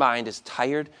media mind is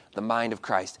tired. The mind of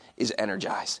Christ is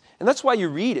energized. And that's why you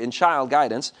read in child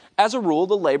guidance, as a rule,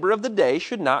 the labor of the day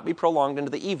should not be prolonged into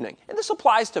the evening. And this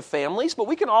applies to families, but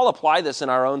we can all apply this in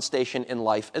our own station in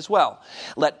life as well.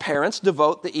 Let parents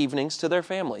devote the evenings to their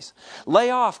families. Lay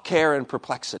off care and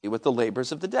perplexity with the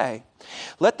labors of the day.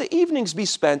 Let the evenings be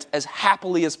spent as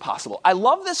happily as possible. I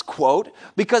love this quote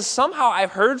because somehow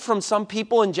I've heard from some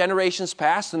people in generations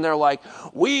past, and they're like,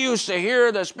 we used to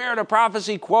hear the spirit of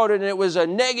prophecy quoted, and it was a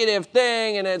negative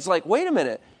thing, and it's like, wait a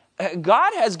minute.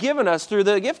 God has given us, through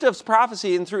the gift of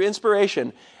prophecy and through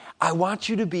inspiration, I want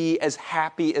you to be as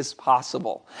happy as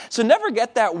possible. So never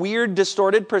get that weird,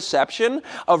 distorted perception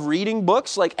of reading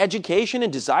books like Education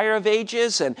and Desire of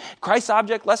Ages and Christ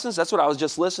Object Lessons. That's what I was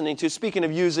just listening to. Speaking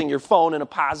of using your phone in a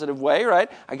positive way,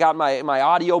 right? I got my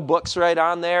audio books right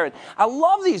on there. And I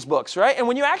love these books, right? And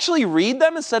when you actually read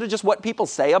them instead of just what people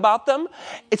say about them,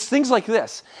 it's things like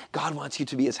this. God wants you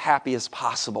to be as happy as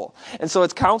possible. And so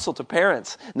it's counsel to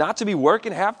parents not to be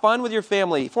working, have fun with your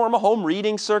family, form a home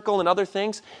reading circle and other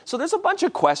things. So there's a bunch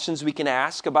of questions we can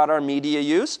ask about our media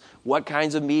use. What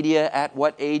kinds of media, at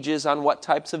what ages, on what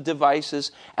types of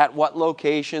devices, at what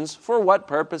locations, for what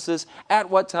purposes, at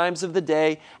what times of the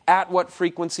day, at what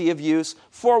frequency of use,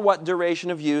 for what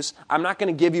duration of use. I'm not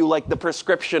going to give you like the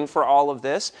prescription for all of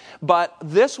this, but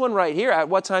this one right here, at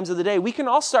what times of the day, we can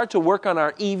all start to work on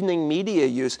our evening media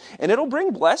use, and it'll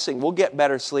bring blessing. We'll get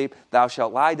better sleep. Thou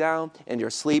shalt lie down, and your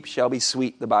sleep shall be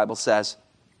sweet, the Bible says.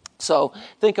 So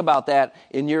think about that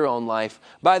in your own life.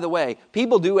 By the way,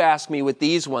 people do ask me with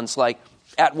these ones, like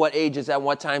at what ages, at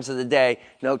what times of the day,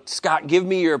 Scott, give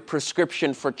me your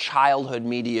prescription for childhood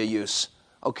media use.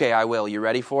 Okay, I will. You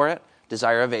ready for it?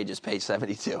 Desire of Ages, page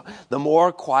 72. The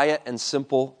more quiet and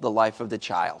simple the life of the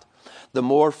child, the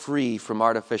more free from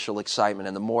artificial excitement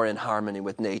and the more in harmony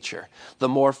with nature, the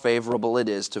more favorable it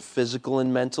is to physical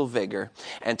and mental vigor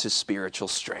and to spiritual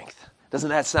strength.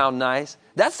 Doesn't that sound nice?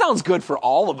 That sounds good for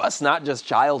all of us, not just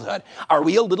childhood. Are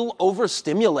we a little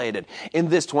overstimulated in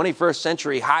this 21st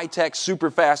century high-tech, super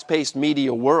fast-paced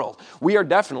media world? We are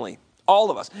definitely,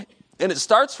 all of us. And it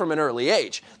starts from an early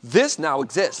age. This now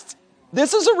exists.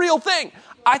 This is a real thing.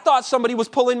 I thought somebody was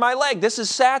pulling my leg. This is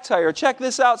satire. Check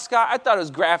this out, Scott. I thought it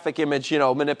was graphic image,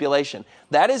 manipulation.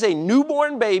 That is a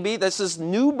newborn baby. This is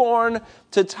newborn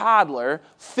to toddler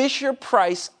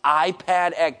Fisher-Price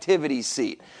iPad activity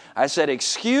seat. I said,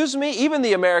 excuse me? Even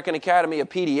the American Academy of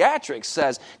Pediatrics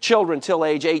says children till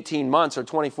age 18 months or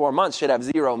 24 months should have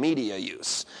zero media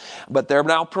use. But they're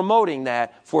now promoting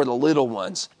that for the little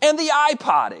ones. And the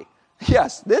iPod.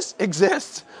 Yes, this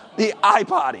exists. The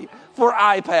iPod for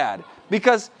iPad.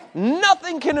 Because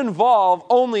nothing can involve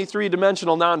only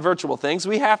three-dimensional non-virtual things.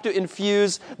 We have to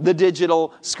infuse the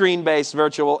digital, screen-based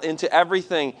virtual into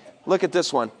everything. Look at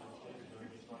this one.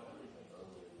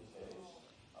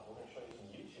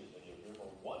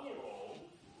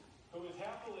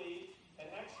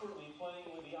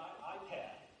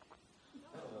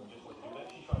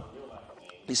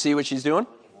 You see what she's doing?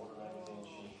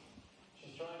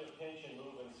 She's trying to pinch and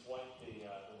move and swipe the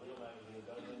real magazine. It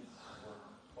doesn't work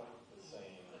quite the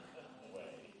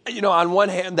same way. On one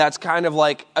hand, that's kind of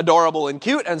like adorable and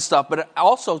cute and stuff, but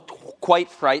also quite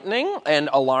frightening and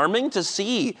alarming to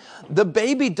see. The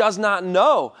baby does not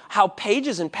know how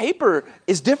pages and paper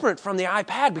is different from the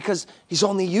iPad because she's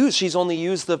only used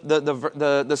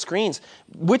the screens,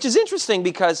 which is interesting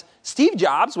because Steve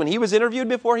Jobs, when he was interviewed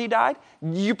before he died,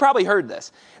 you probably heard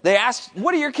this. They asked,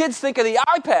 what do your kids think of the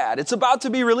iPad? It's about to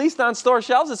be released on store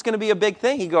shelves. It's going to be a big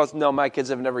thing. He goes, no, my kids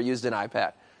have never used an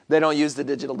iPad. They don't use the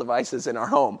digital devices in our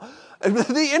home. And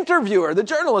the interviewer, the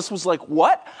journalist, was like,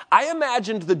 what? I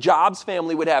imagined the Jobs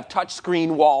family would have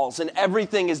touchscreen walls and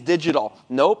everything is digital.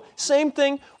 Nope. Same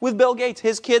thing with Bill Gates.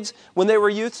 His kids, when they were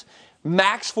youths,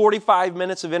 max 45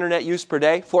 minutes of internet use per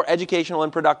day for educational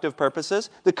and productive purposes.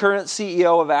 The current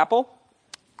CEO of Apple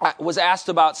was asked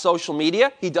about social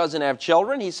media. He doesn't have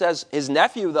children. He says his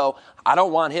nephew, though, I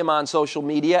don't want him on social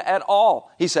media at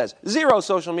all. He says, zero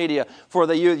social media for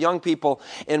the young people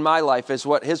in my life is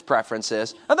what his preference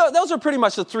is. And those are pretty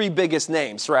much the three biggest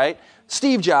names, right?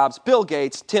 Steve Jobs, Bill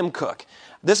Gates, Tim Cook.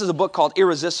 This is a book called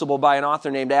Irresistible by an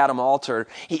author named Adam Alter.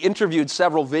 He interviewed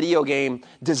several video game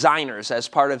designers as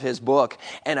part of his book,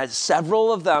 and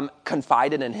several of them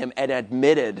confided in him and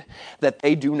admitted that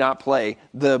they do not play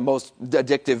the most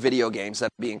addictive video games that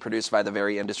are being produced by the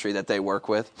very industry that they work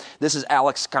with. This is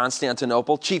Alex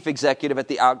Constantinople, chief executive at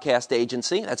the Outcast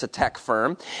Agency. That's a tech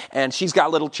firm. And she's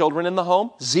got little children in the home.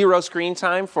 Zero screen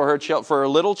time for her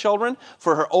little children.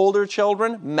 For her older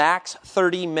children, max max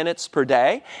 30 minutes per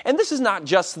day. And this is not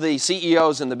just the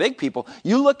CEOs and the big people.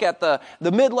 You look at the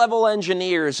mid-level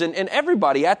engineers and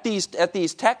everybody at these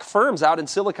tech firms out in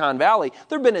Silicon Valley.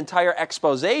 There have been entire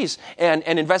exposés and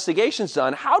investigations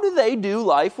done. How do they do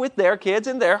life with their kids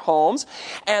in their homes?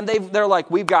 And they're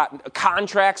like, we've got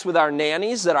contracts with our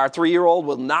nannies that our 3-year-old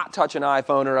will not touch an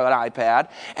iPhone or an iPad,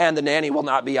 and the nanny will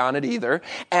not be on it either.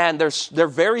 And they're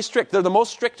very strict. They're the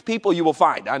most strict people you will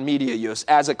find on media use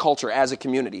as a culture, as a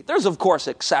community. There's, of course,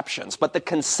 exceptions, but the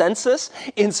consensus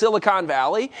in Silicon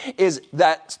Valley is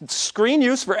that screen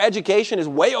use for education is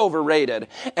way overrated,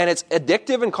 and it's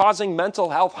addictive and causing mental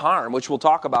health harm, which we'll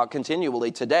talk about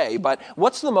continually today. But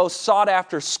what's the most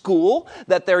sought-after school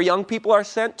that their young people are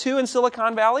sent to in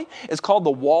Silicon Valley? It's called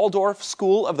the Waldorf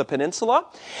School of the Peninsula,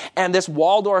 and this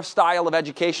Waldorf style of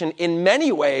education in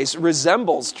many ways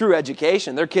resembles true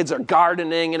education. Their kids are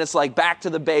gardening, and it's like back to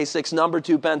the basics, number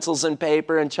 2 pencils and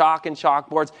paper and chalk and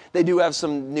chalkboards. They do have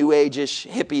some new age-ish,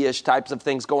 hippie-ish types of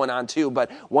things going on too,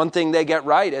 but one thing they get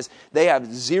right is they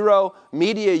have zero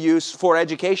media use for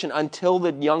education until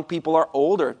the young people are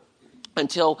older.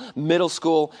 Until middle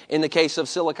school, in the case of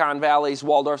Silicon Valley's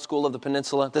Waldorf School of the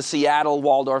Peninsula, the Seattle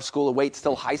Waldorf School of Wait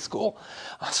still high school.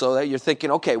 So that you're thinking,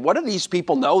 okay, what do these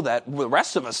people know that the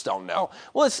rest of us don't know?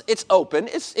 Well, it's open.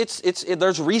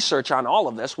 There's research on all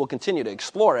of this. We'll continue to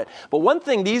explore it. But one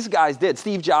thing these guys did,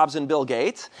 Steve Jobs and Bill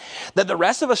Gates, that the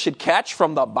rest of us should catch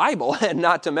from the Bible, and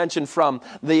not to mention from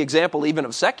the example even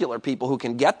of secular people who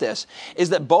can get this, is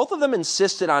that both of them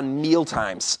insisted on meal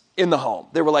times in the home.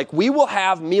 They were like, we will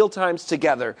have meal times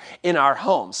together in our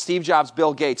homes. Steve Jobs,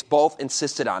 Bill Gates both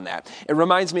insisted on that. It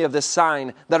reminds me of this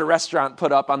sign that a restaurant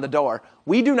put up on the door.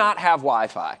 We do not have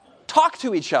Wi-Fi. Talk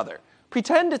to each other.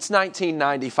 Pretend it's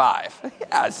 1995.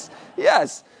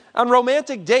 Yes. On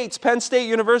romantic dates, Penn State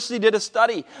University did a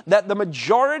study that the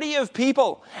majority of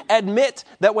people admit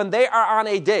that when they are on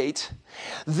a date,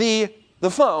 the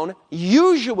phone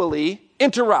usually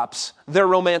interrupts their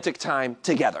romantic time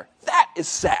together. That is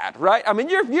sad, right? I mean,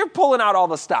 you're pulling out all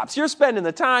the stops. You're spending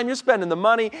the time, you're spending the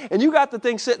money, and you got the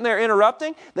thing sitting there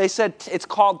interrupting. They said it's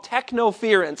called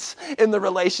technoference in the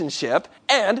relationship.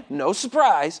 And, no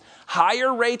surprise,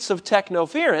 higher rates of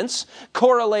technoference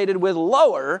correlated with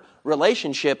lower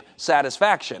relationship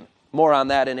satisfaction. More on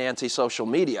that in anti-social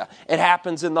media. It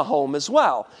happens in the home as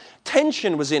well.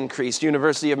 Tension was increased,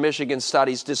 University of Michigan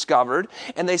studies discovered,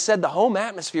 and they said the home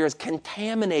atmosphere is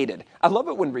contaminated. I love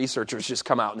it when researchers just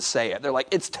come out and say it. They're like,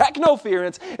 it's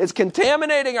technoference, it's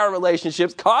contaminating our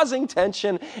relationships, causing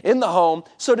tension in the home.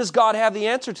 So does God have the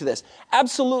answer to this?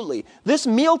 Absolutely. This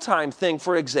mealtime thing,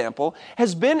 for example,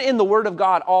 has been in the Word of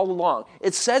God all along.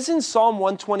 It says in Psalm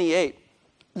 128,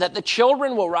 that the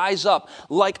children will rise up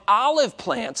like olive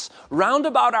plants round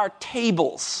about our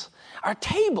tables. Our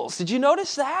tables. Did you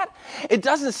notice that? It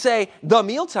doesn't say the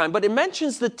mealtime, but it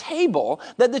mentions the table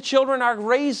that the children are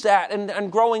raised at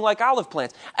and growing like olive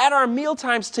plants. At our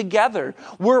mealtimes together,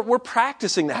 we're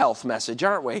practicing the health message,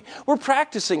 aren't we? We're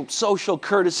practicing social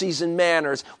courtesies and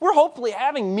manners. We're hopefully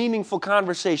having meaningful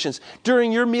conversations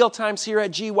during your mealtimes here at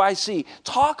GYC.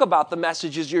 Talk about the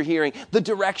messages you're hearing, the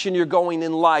direction you're going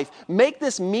in life. Make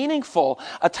this meaningful,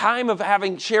 a time of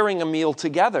sharing a meal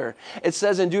together. It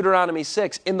says in Deuteronomy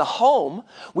 6, in the home,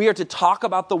 we are to talk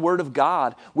about the Word of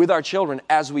God with our children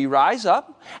as we rise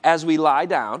up, as we lie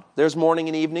down. There's morning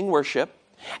and evening worship.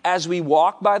 As we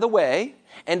walk by the way,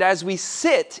 and as we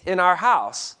sit in our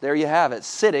house. There you have it,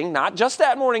 sitting, not just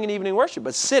at morning and evening worship,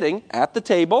 but sitting at the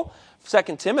table.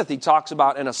 2 Timothy talks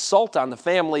about an assault on the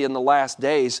family in the last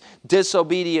days,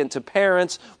 disobedient to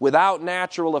parents, without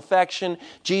natural affection.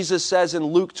 Jesus says in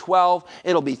Luke 12,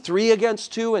 it'll be 3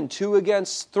 against 2 and 2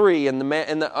 against 3 in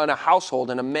a household,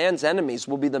 and a man's enemies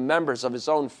will be the members of his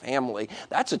own family.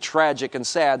 That's a tragic and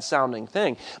sad sounding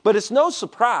thing. But it's no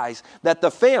surprise that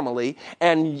the family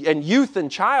and youth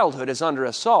and childhood is under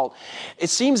assault.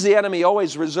 It seems the enemy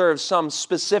always reserves some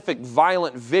specific,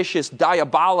 violent, vicious,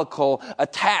 diabolical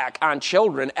attack on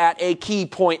children at a key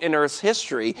point in Earth's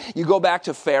history. You go back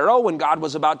to Pharaoh when God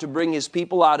was about to bring his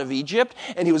people out of Egypt,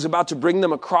 and he was about to bring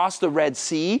them across the Red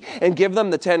Sea and give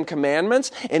them the 10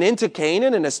 Commandments and into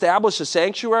Canaan and establish a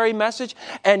sanctuary message.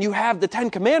 And you have the 10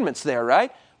 Commandments there, right?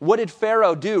 What did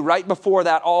Pharaoh do right before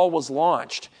that all was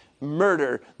launched?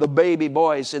 Murder the baby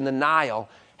boys in the Nile.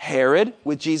 Herod,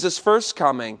 with Jesus' first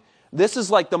coming. This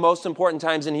is like the most important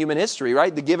times in human history,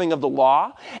 right? The giving of the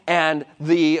law and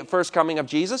the first coming of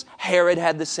Jesus. Herod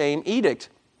had the same edict.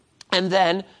 And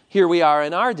then here we are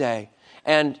in our day.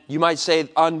 And you might say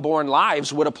unborn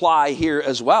lives would apply here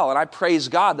as well. And I praise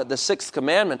God that the sixth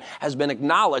commandment has been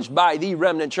acknowledged by the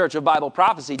Remnant Church of Bible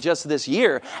Prophecy just this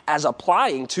year as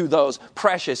applying to those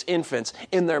precious infants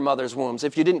in their mother's wombs.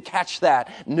 If you didn't catch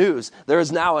that news, there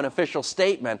is now an official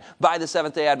statement by the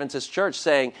Seventh-day Adventist Church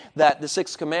saying that the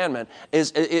sixth commandment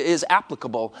is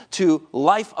applicable to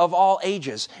life of all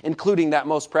ages, including that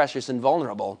most precious and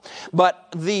vulnerable. But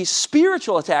the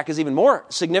spiritual attack is even more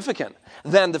significant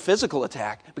than the physical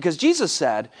attack, because Jesus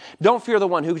said, don't fear the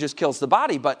one who just kills the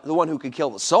body, but the one who could kill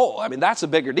the soul. I mean, that's a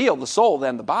bigger deal, the soul,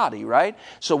 than the body, right?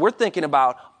 So we're thinking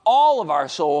about all of our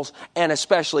souls, and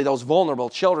especially those vulnerable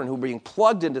children who are being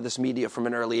plugged into this media from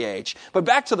an early age. But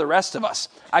back to the rest of us.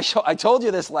 I told you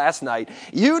this last night.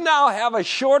 You now have a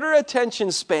shorter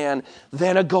attention span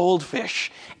than a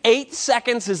goldfish. 8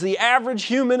 seconds is the average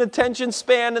human attention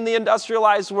span in the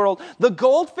industrialized world. The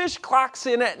goldfish clocks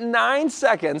in at 9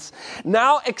 seconds,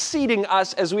 now exceeding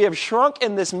us as we have shrunk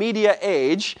in this media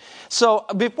age. So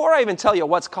before I even tell you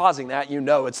what's causing that, you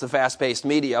know it's the fast-paced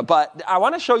media, but I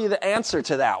want to show you the answer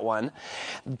to that one.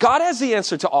 God has the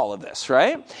answer to all of this,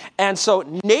 right? And so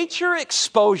nature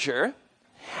exposure,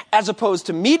 as opposed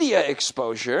to media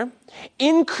exposure,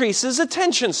 increases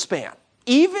attention span.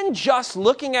 Even just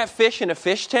looking at fish in a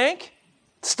fish tank,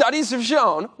 studies have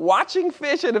shown watching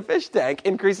fish in a fish tank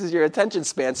increases your attention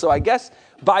span. So I guess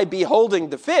by beholding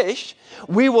the fish,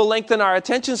 we will lengthen our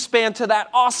attention span to that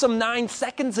awesome 9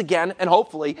 seconds again, and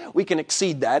hopefully we can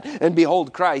exceed that and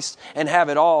behold Christ and have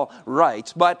it all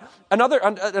right. But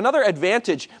another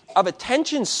advantage of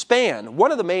attention span,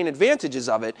 one of the main advantages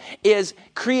of it, is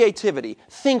creativity,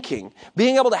 thinking,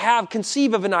 being able to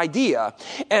conceive of an idea.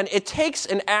 And it takes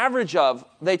an average of,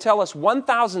 they tell us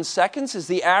 1,000 seconds is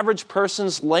the average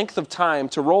person's length of time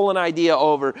to roll an idea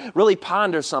over, really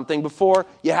ponder something before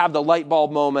you have the light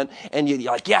bulb moment and you're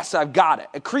like, yes, I've got it.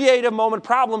 A creative moment,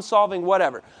 problem solving,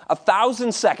 whatever.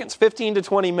 1,000 seconds, 15 to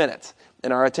 20 minutes.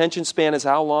 And our attention span is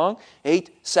how long? 8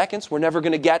 seconds. We're never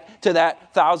going to get to that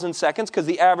 1,000 seconds because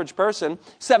the average person,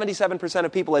 77%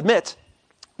 of people admit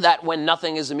that when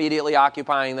nothing is immediately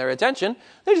occupying their attention,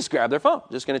 they just grab their phone.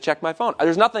 Just going to check my phone.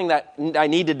 There's nothing that I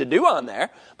needed to do on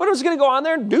there, but I was going to go on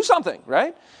there and do something,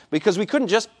 right? Because we couldn't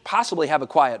just possibly have a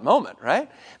quiet moment, right?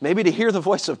 Maybe to hear the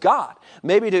voice of God.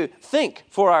 Maybe to think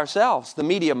for ourselves. The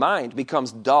media mind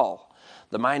becomes dull.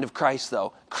 The mind of Christ,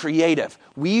 though, creative.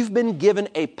 We've been given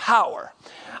a power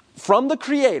from the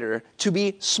Creator to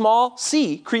be small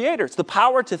c creators. The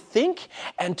power to think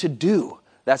and to do.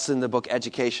 That's in the book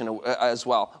Education as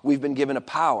well. We've been given a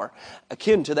power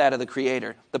akin to that of the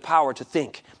Creator, the power to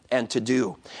think and to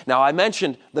do. Now, I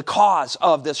mentioned the cause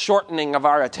of this shortening of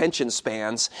our attention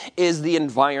spans is the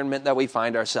environment that we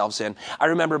find ourselves in. I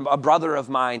remember a brother of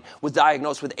mine was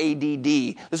diagnosed with ADD.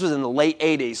 This was in the late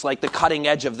 80s, like the cutting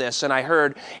edge of this, and I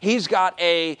heard he's got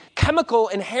a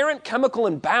inherent chemical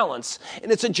imbalance,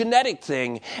 and it's a genetic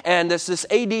thing, and it's this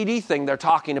ADD thing they're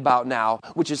talking about now,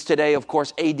 which is today, of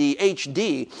course,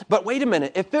 ADHD. But wait a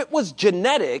minute, if it was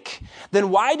genetic, then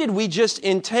why did we just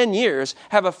in 10 years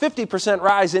have a 50%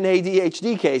 rise in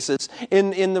ADHD cases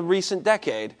in the recent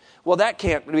decade? Well, that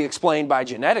can't be explained by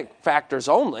genetic factors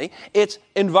only. It's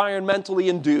environmentally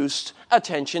induced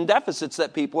attention deficits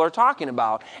that people are talking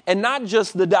about. And not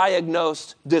just the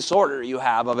diagnosed disorder you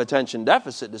have of attention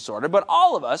deficit disorder, but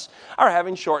all of us are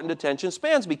having shortened attention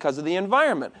spans because of the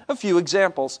environment. A few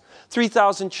examples.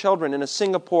 3,000 children in a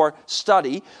Singapore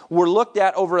study were looked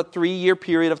at over a 3-year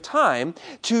period of time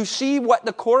to see what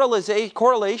the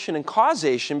correlation and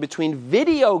causation between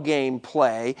video game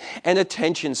play and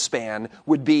attention span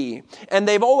would be. And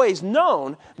they've always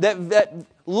known that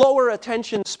lower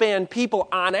attention span people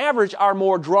on average are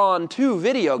more drawn to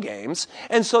video games.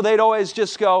 And so they'd always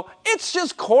just go, it's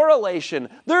just correlation.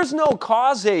 There's no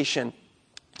causation.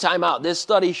 Time out. This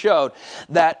study showed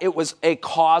that it was a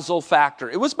causal factor.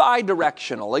 It was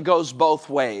bidirectional. It goes both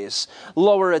ways.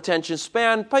 Lower attention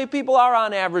span, people are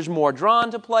on average more drawn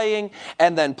to playing,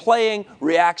 and then playing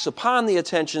reacts upon the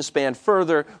attention span,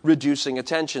 further reducing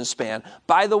attention span.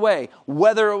 By the way,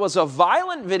 whether it was a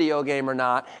violent video game or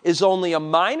not is only a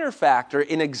minor factor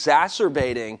in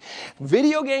exacerbating.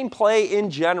 Video game play in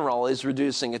general is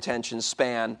reducing attention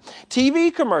span.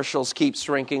 TV commercials keep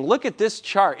shrinking. Look at this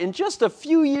chart. In just a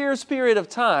few years period of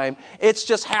time, it's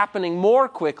just happening more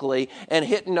quickly and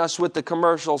hitting us with the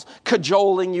commercials,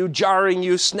 cajoling you, jarring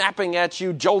you, snapping at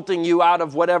you, jolting you out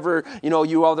of whatever,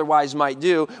 you otherwise might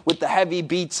do, with the heavy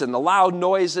beats and the loud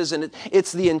noises. And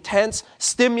it's the intense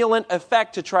stimulant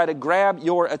effect to try to grab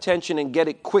your attention and get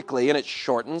it quickly, and it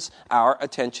shortens our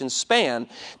attention span.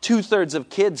 2/3 of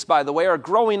kids, by the way, are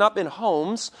growing up in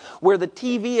homes where the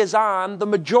TV is on the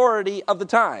majority of the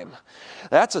time.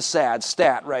 That's a sad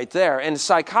stat right there. And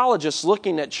psychologists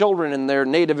looking at children in their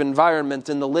native environment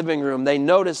in the living room, they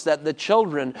notice that the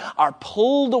children are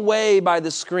pulled away by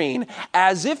the screen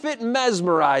as if it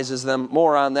mesmerizes them.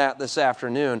 More on that this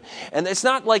afternoon. And it's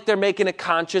not like they're making a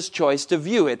conscious choice to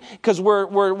view it, because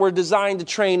we're designed to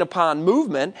train upon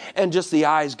movement, and just the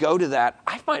eyes go to that.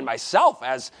 I find myself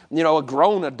as, a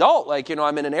grown adult, like,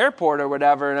 I'm in an airport or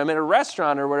whatever, and I'm in a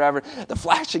restaurant or whatever, the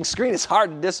flashing screen, is hard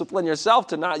to discipline yourself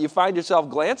to not. You find yourself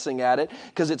glancing at it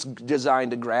because it's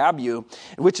designed to grab you,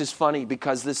 which is funny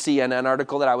because the CNN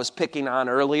article that I was picking on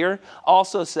earlier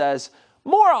also says,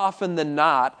 more often than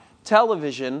not,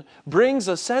 television brings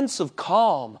a sense of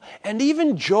calm and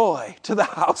even joy to the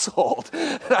household.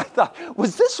 And I thought,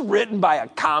 was this written by a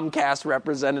Comcast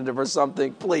representative or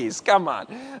something? Please, come on.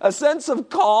 A sense of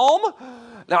calm?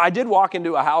 Now, I did walk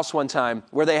into a house one time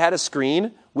where they had a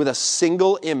screen with a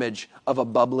single image of a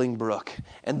bubbling brook.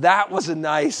 And that was a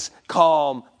nice,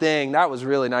 calm thing. That was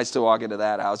really nice to walk into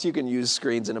that house. You can use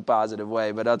screens in a positive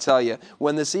way, but I'll tell you,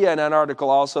 when the CNN article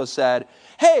also said,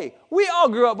 hey, we all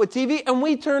grew up with TV and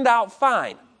we turned out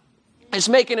fine, it's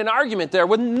making an argument there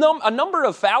with a number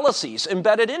of fallacies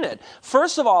embedded in it.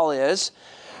 First of all is,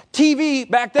 TV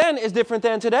back then is different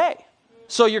than today.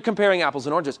 So you're comparing apples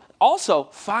and oranges. Also,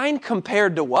 fine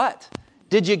compared to what?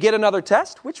 Did you get another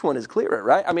test? Which one is clearer,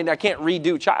 right? I mean, I can't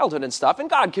redo childhood and stuff, and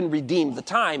God can redeem the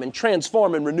time and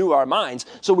transform and renew our minds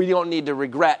so we don't need to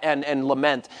regret and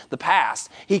lament the past.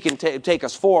 He can take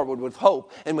us forward with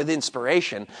hope and with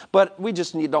inspiration, but we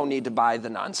just don't need to buy the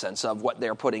nonsense of what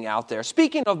they're putting out there.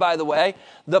 Speaking of, by the way,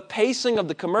 the pacing of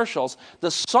the commercials,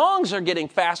 the songs are getting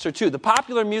faster too. The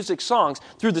popular music songs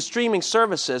through the streaming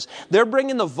services, they're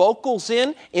bringing the vocals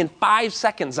in 5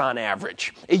 seconds on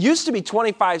average. It used to be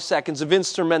 25 seconds of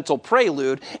instrumental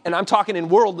prelude, and I'm talking in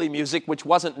worldly music, which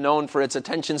wasn't known for its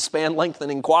attention span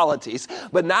lengthening qualities,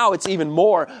 but now it's even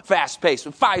more fast-paced.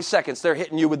 In 5 seconds, they're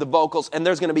hitting you with the vocals, and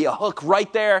there's going to be a hook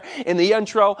right there in the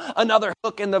intro, another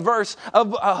hook in the verse,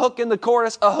 a hook in the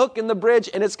chorus, a hook in the bridge,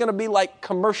 and it's going to be like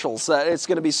commercials. It's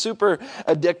going to be super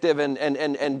addictive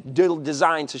and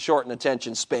designed to shorten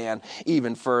attention span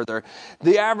even further.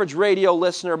 The average radio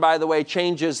listener, by the way,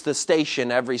 changes the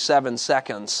station every 7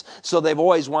 seconds, so they've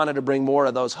always wanted to bring more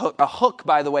of those hooks. A hook,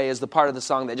 by the way, is the part of the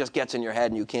song that just gets in your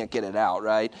head and you can't get it out,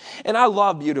 right? And I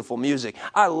love beautiful music.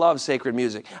 I love sacred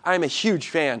music. I'm a huge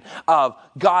fan of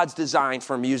God's design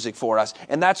for music for us.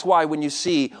 And that's why when you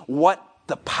see what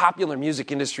the popular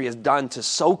music industry has done to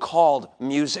so-called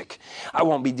music, I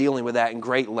won't be dealing with that in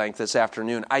great length this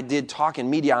afternoon. I did talk in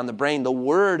Media on the Brain. The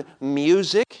word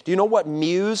music, do you know what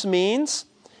muse means?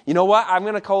 You know what? I'm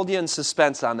going to hold you in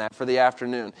suspense on that for the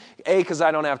afternoon. A, because I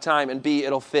don't have time, and B,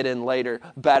 it'll fit in later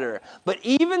better. But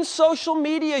even social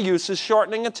media use is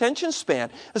shortening attention span.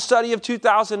 A study of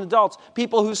 2,000 adults,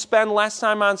 people who spend less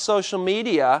time on social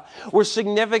media, were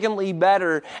significantly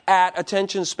better at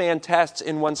attention span tests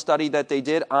in one study that they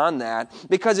did on that,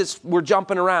 because we're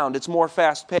jumping around. It's more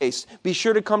fast-paced. Be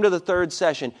sure to come to the third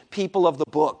session, People of the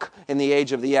Book in the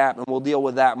Age of the App, and we'll deal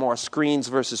with that more, screens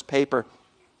versus paper.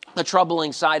 The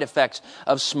troubling side effects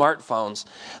of smartphones.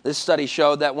 This study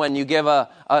showed that when you give a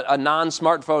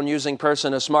non-smartphone using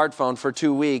person a smartphone for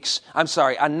 2 weeks,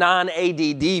 a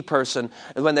non-ADD person,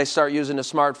 when they start using a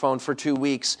smartphone for 2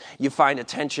 weeks, you find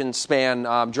attention span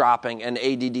dropping and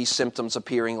ADD symptoms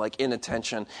appearing like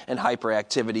inattention and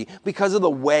hyperactivity because of the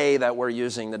way that we're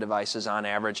using the devices on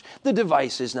average. The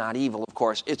device is not evil, of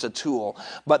course, it's a tool.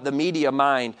 But the media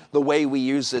mind, the way we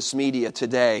use this media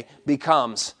today,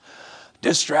 becomes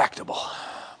distractible.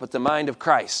 But the mind of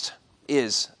Christ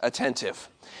is attentive.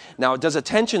 Now, does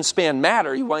attention span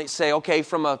matter? You might say, okay,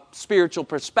 from a spiritual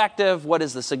perspective, what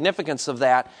is the significance of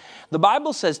that? The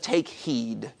Bible says, take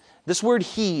heed. This word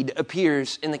heed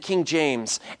appears in the King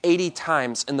James 80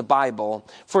 times in the Bible.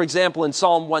 For example, in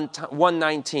Psalm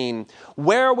 119,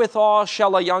 wherewithal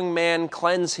shall a young man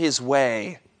cleanse his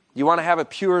way? You want to have a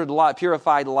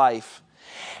purified life.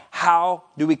 How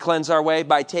do we cleanse our way?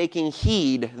 By taking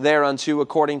heed thereunto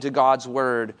according to God's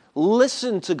word.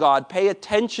 Listen to God. Pay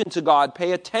attention to God.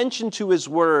 Pay attention to His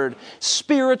word.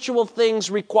 Spiritual things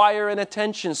require an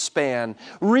attention span.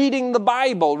 Reading the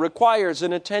Bible requires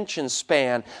an attention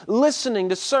span. Listening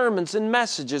to sermons and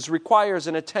messages requires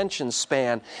an attention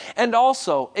span. And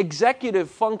also, executive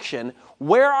function,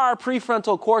 where our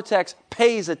prefrontal cortex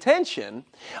pays attention,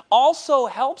 also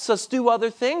helps us do other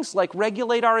things like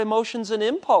regulate our emotions and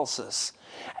impulses,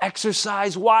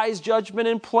 exercise wise judgment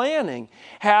and planning,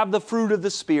 have the fruit of the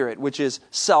Spirit, which is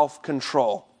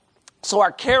self-control. So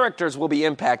our characters will be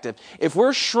impacted. If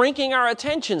we're shrinking our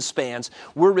attention spans,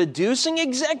 we're reducing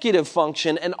executive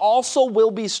function and also will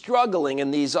be struggling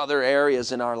in these other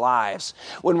areas in our lives.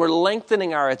 When we're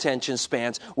lengthening our attention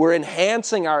spans, we're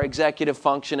enhancing our executive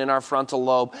function in our frontal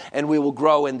lobe, and we will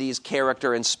grow in these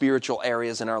character and spiritual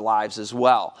areas in our lives as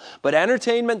well. But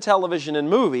entertainment, television, and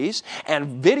movies and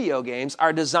video games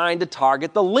are designed to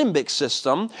target the limbic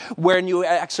system. When you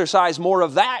exercise more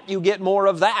of that, you get more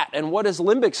of that. And what is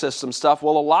limbic system stuff?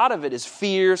 Well, a lot of it is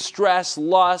fear, stress,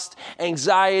 lust,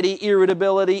 anxiety,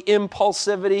 irritability,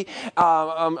 impulsivity,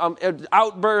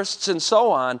 outbursts, and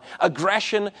so on,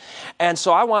 aggression. And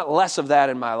so I want less of that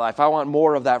in my life. I want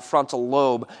more of that frontal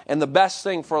lobe. And the best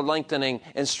thing for lengthening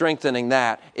and strengthening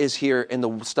that is here in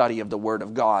the study of the Word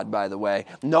of God, by the way.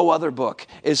 No other book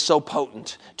is so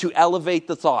potent to elevate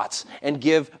the thoughts and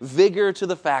give vigor to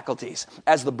the faculties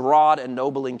as the broad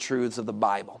ennobling truths of the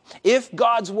Bible. If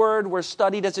God's Word were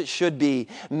studied as it should be,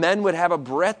 men would have a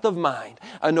breadth of mind,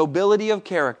 a nobility of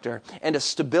character, and a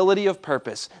stability of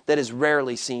purpose that is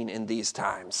rarely seen in these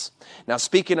times. Now,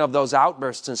 speaking of those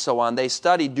outbursts and so on, they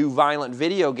studied, do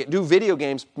video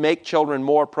games make children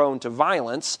more prone to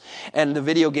violence? And the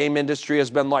video game industry has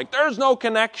been like, there's no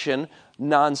connection.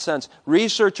 Nonsense.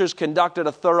 Researchers conducted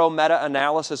a thorough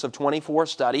meta-analysis of 24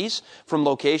 studies from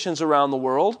locations around the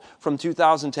world from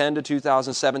 2010 to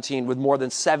 2017 with more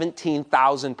than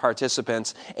 17,000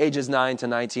 participants ages 9 to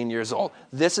 19 years old.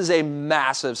 This is a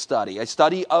massive study, a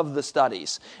study of the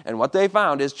studies. And what they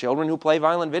found is children who play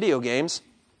violent video games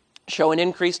show an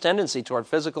increased tendency toward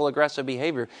physical aggressive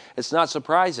behavior. It's not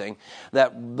surprising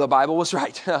that the Bible was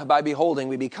right. By beholding,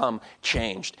 we become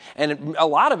changed. And a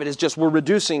lot of it is just we're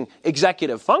reducing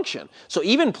executive function. So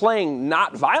even playing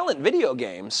not violent video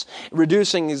games,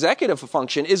 reducing executive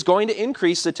function is going to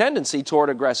increase the tendency toward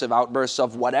aggressive outbursts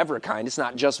of whatever kind. It's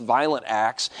not just violent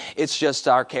acts. It's just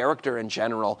our character in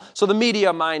general. So the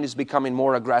media mind is becoming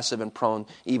more aggressive and prone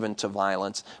even to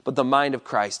violence. But the mind of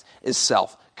Christ is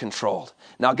self-controlled.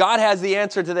 Now, God has the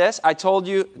answer to this. I told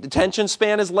you the attention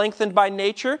span is lengthened by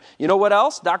nature. You know what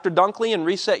else? Dr. Dunkley in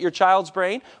Reset Your Child's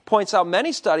Brain points out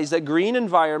many studies that green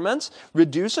environments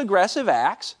reduce aggressive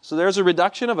acts. So there's a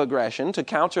reduction of aggression to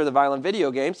counter the violent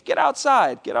video games. Get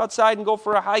outside. Get outside and go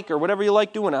for a hike or whatever you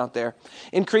like doing out there.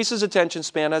 Increases attention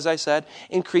span, as I said.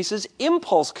 Increases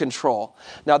impulse control.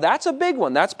 Now, that's a big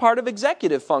one. That's part of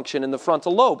executive function in the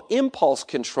frontal lobe. Impulse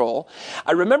control.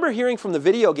 I remember hearing from the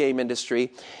video game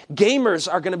industry,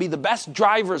 gamers are going to be the best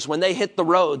drivers when they hit the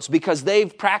roads because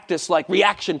they've practiced like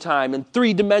reaction time and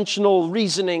three-dimensional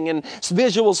reasoning and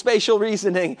visual spatial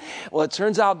reasoning. Well, it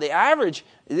turns out the average,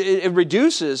 it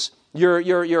reduces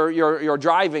your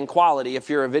driving quality if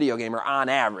you're a video gamer on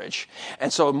average.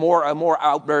 And so more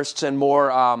outbursts and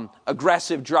more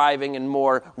aggressive driving and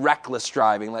more reckless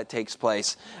driving that takes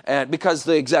place because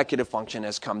the executive function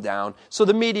has come down. So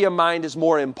the media mind is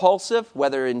more impulsive,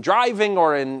 whether in driving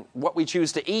or in what we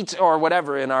choose to eat or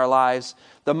whatever in our lives.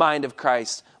 The mind of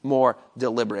Christ more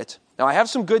deliberate. Now I have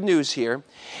some good news here.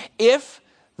 If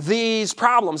these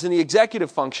problems in the executive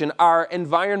function are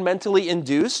environmentally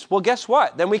induced, well, guess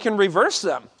what? Then we can reverse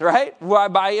them, right?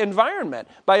 By environment,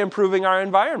 by improving our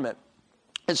environment.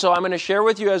 And so I'm going to share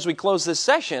with you as we close this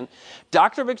session,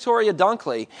 Dr. Victoria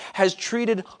Dunkley has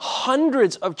treated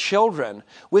hundreds of children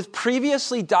with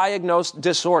previously diagnosed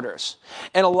disorders.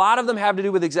 And a lot of them have to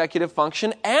do with executive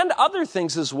function and other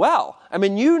things as well. I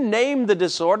mean, you name the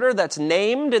disorder that's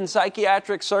named in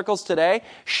psychiatric circles today,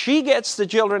 she gets the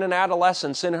children and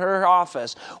adolescents in her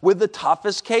office with the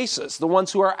toughest cases, the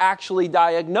ones who are actually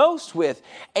diagnosed with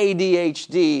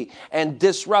ADHD and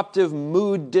disruptive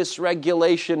mood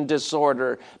dysregulation disorder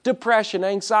disorder, depression,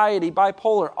 anxiety,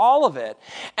 bipolar, all of it.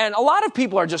 And a lot of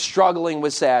people are just struggling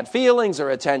with sad feelings or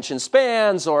attention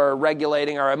spans or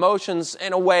regulating our emotions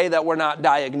in a way that we're not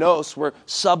diagnosed. We're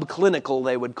subclinical,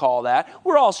 they would call that.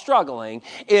 We're all struggling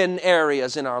in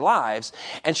areas in our lives.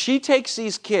 And she takes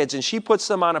these kids and she puts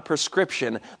them on a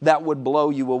prescription that would blow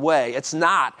you away. It's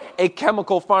not a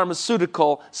chemical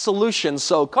pharmaceutical solution,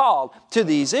 so-called, to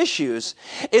these issues.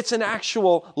 It's an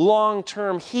actual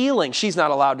long-term healing. She's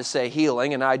not allowed to say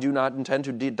healing, and I do not intend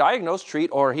to diagnose, treat,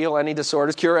 or heal any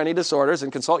disorders, cure any disorders,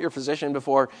 and consult your physician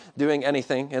before doing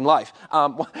anything in life.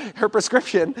 Her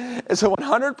prescription is a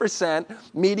 100%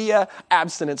 media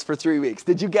abstinence for 3 weeks.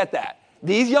 Did you get that?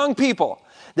 These young people,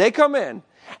 they come in,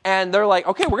 and they're like,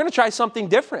 okay, we're going to try something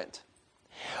different.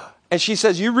 And she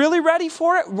says, you really ready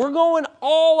for it? We're going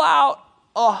all out,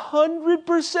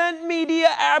 100% media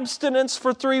abstinence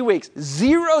for 3 weeks.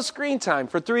 0 screen time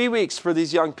for 3 weeks for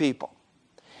these young people.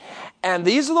 And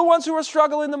these are the ones who are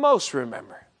struggling the most,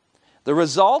 remember. The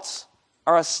results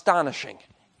are astonishing.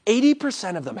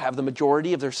 80% of them have the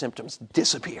majority of their symptoms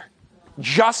disappear.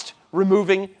 Just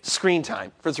removing screen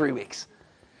time for 3 weeks.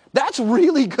 That's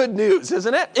really good news,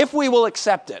 isn't it? If we will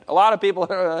accept it. A lot of people,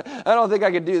 I don't think I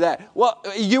could do that. Well,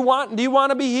 do you want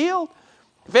to be healed?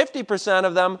 50%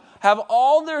 of them have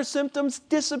all their symptoms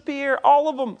disappear, all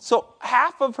of them. So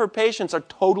half of her patients are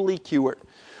totally cured.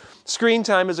 Screen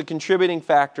time is a contributing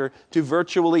factor to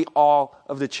virtually all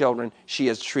of the children she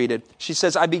has treated. She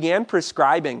says, I began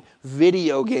prescribing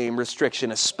video game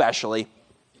restriction especially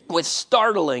with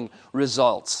startling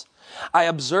results. I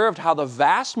observed how the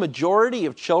vast majority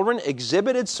of children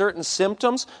exhibited certain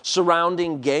symptoms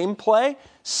surrounding gameplay,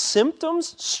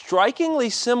 symptoms strikingly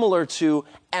similar to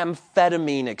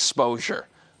amphetamine exposure.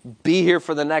 Be here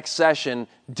for the next session,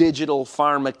 digital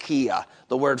pharmakia.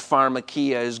 The word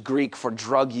pharmakia is Greek for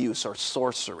drug use or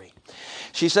sorcery.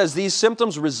 She says these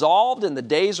symptoms resolved in the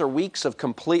days or weeks of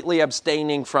completely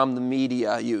abstaining from the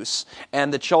media use,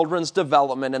 and the children's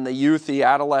development and the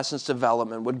adolescent's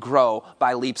development would grow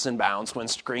by leaps and bounds when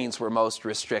screens were most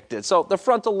restricted. So the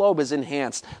frontal lobe is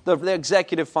enhanced. The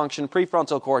executive function,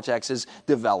 prefrontal cortex is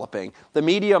developing. The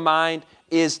media mind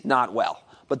is not well,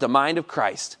 but the mind of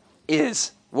Christ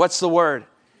is, what's the word?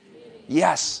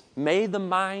 Yes, may the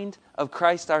mind of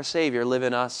Christ our Savior live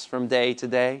in us from day to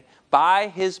day, by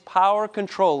His power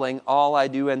controlling all I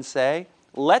do and say.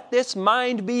 Let this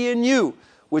mind be in you,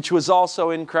 which was also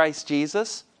in Christ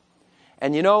Jesus.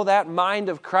 And you know, that mind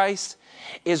of Christ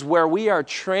is where we are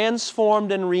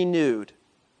transformed and renewed.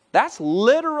 That's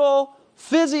literal,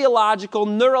 physiological,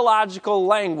 neurological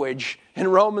language in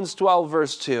Romans 12,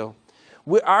 verse 2.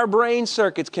 Our brain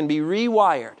circuits can be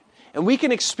rewired, and we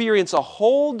can experience a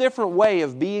whole different way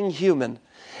of being human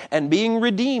and being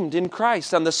redeemed in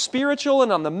Christ on the spiritual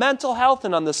and on the mental health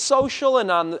and on the social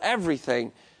and on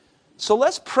everything. So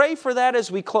let's pray for that as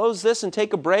we close this and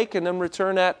take a break and then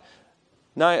return at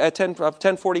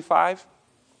 10:45.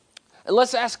 And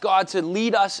let's ask God to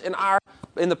lead us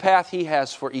in the path He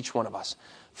has for each one of us.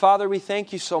 Father, we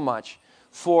thank You so much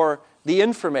for the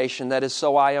information that is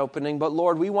so eye-opening. But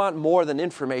Lord, we want more than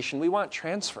information. We want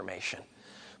transformation.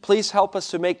 Please help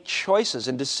us to make choices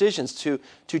and decisions to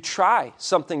try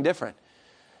something different,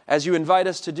 as You invite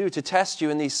us to do, to test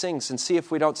You in these things and see if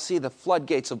we don't see the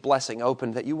floodgates of blessing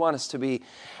open, that You want us to be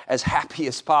as happy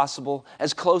as possible,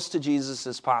 as close to Jesus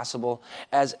as possible,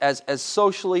 as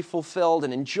socially fulfilled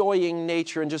and enjoying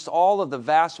nature and just all of the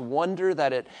vast wonder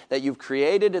that You've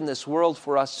created in this world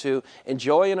for us to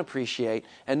enjoy and appreciate.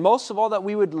 And most of all, that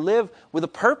we would live with a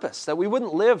purpose, that we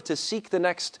wouldn't live to seek the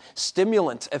next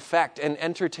stimulant effect and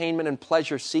entertainment and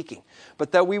pleasure seeking,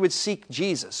 but that we would seek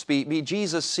Jesus, be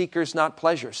Jesus seekers, not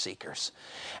pleasure seekers.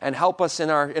 And help us in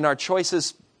our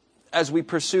choices as we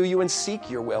pursue You and seek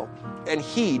Your will and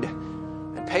heed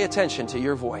and pay attention to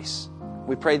Your voice.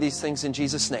 We pray these things in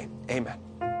Jesus' name. Amen.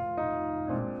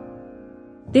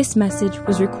 This message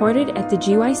was recorded at the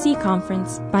GYC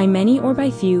conference by many or by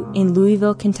few in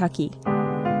Louisville, Kentucky.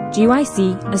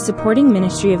 GYC, a supporting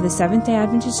ministry of the Seventh-day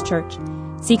Adventist Church,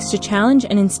 seeks to challenge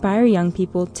and inspire young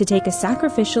people to take a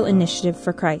sacrificial initiative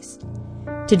for Christ.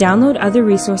 To download other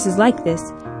resources like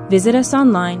this, visit us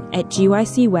online at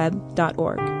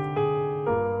gycweb.org.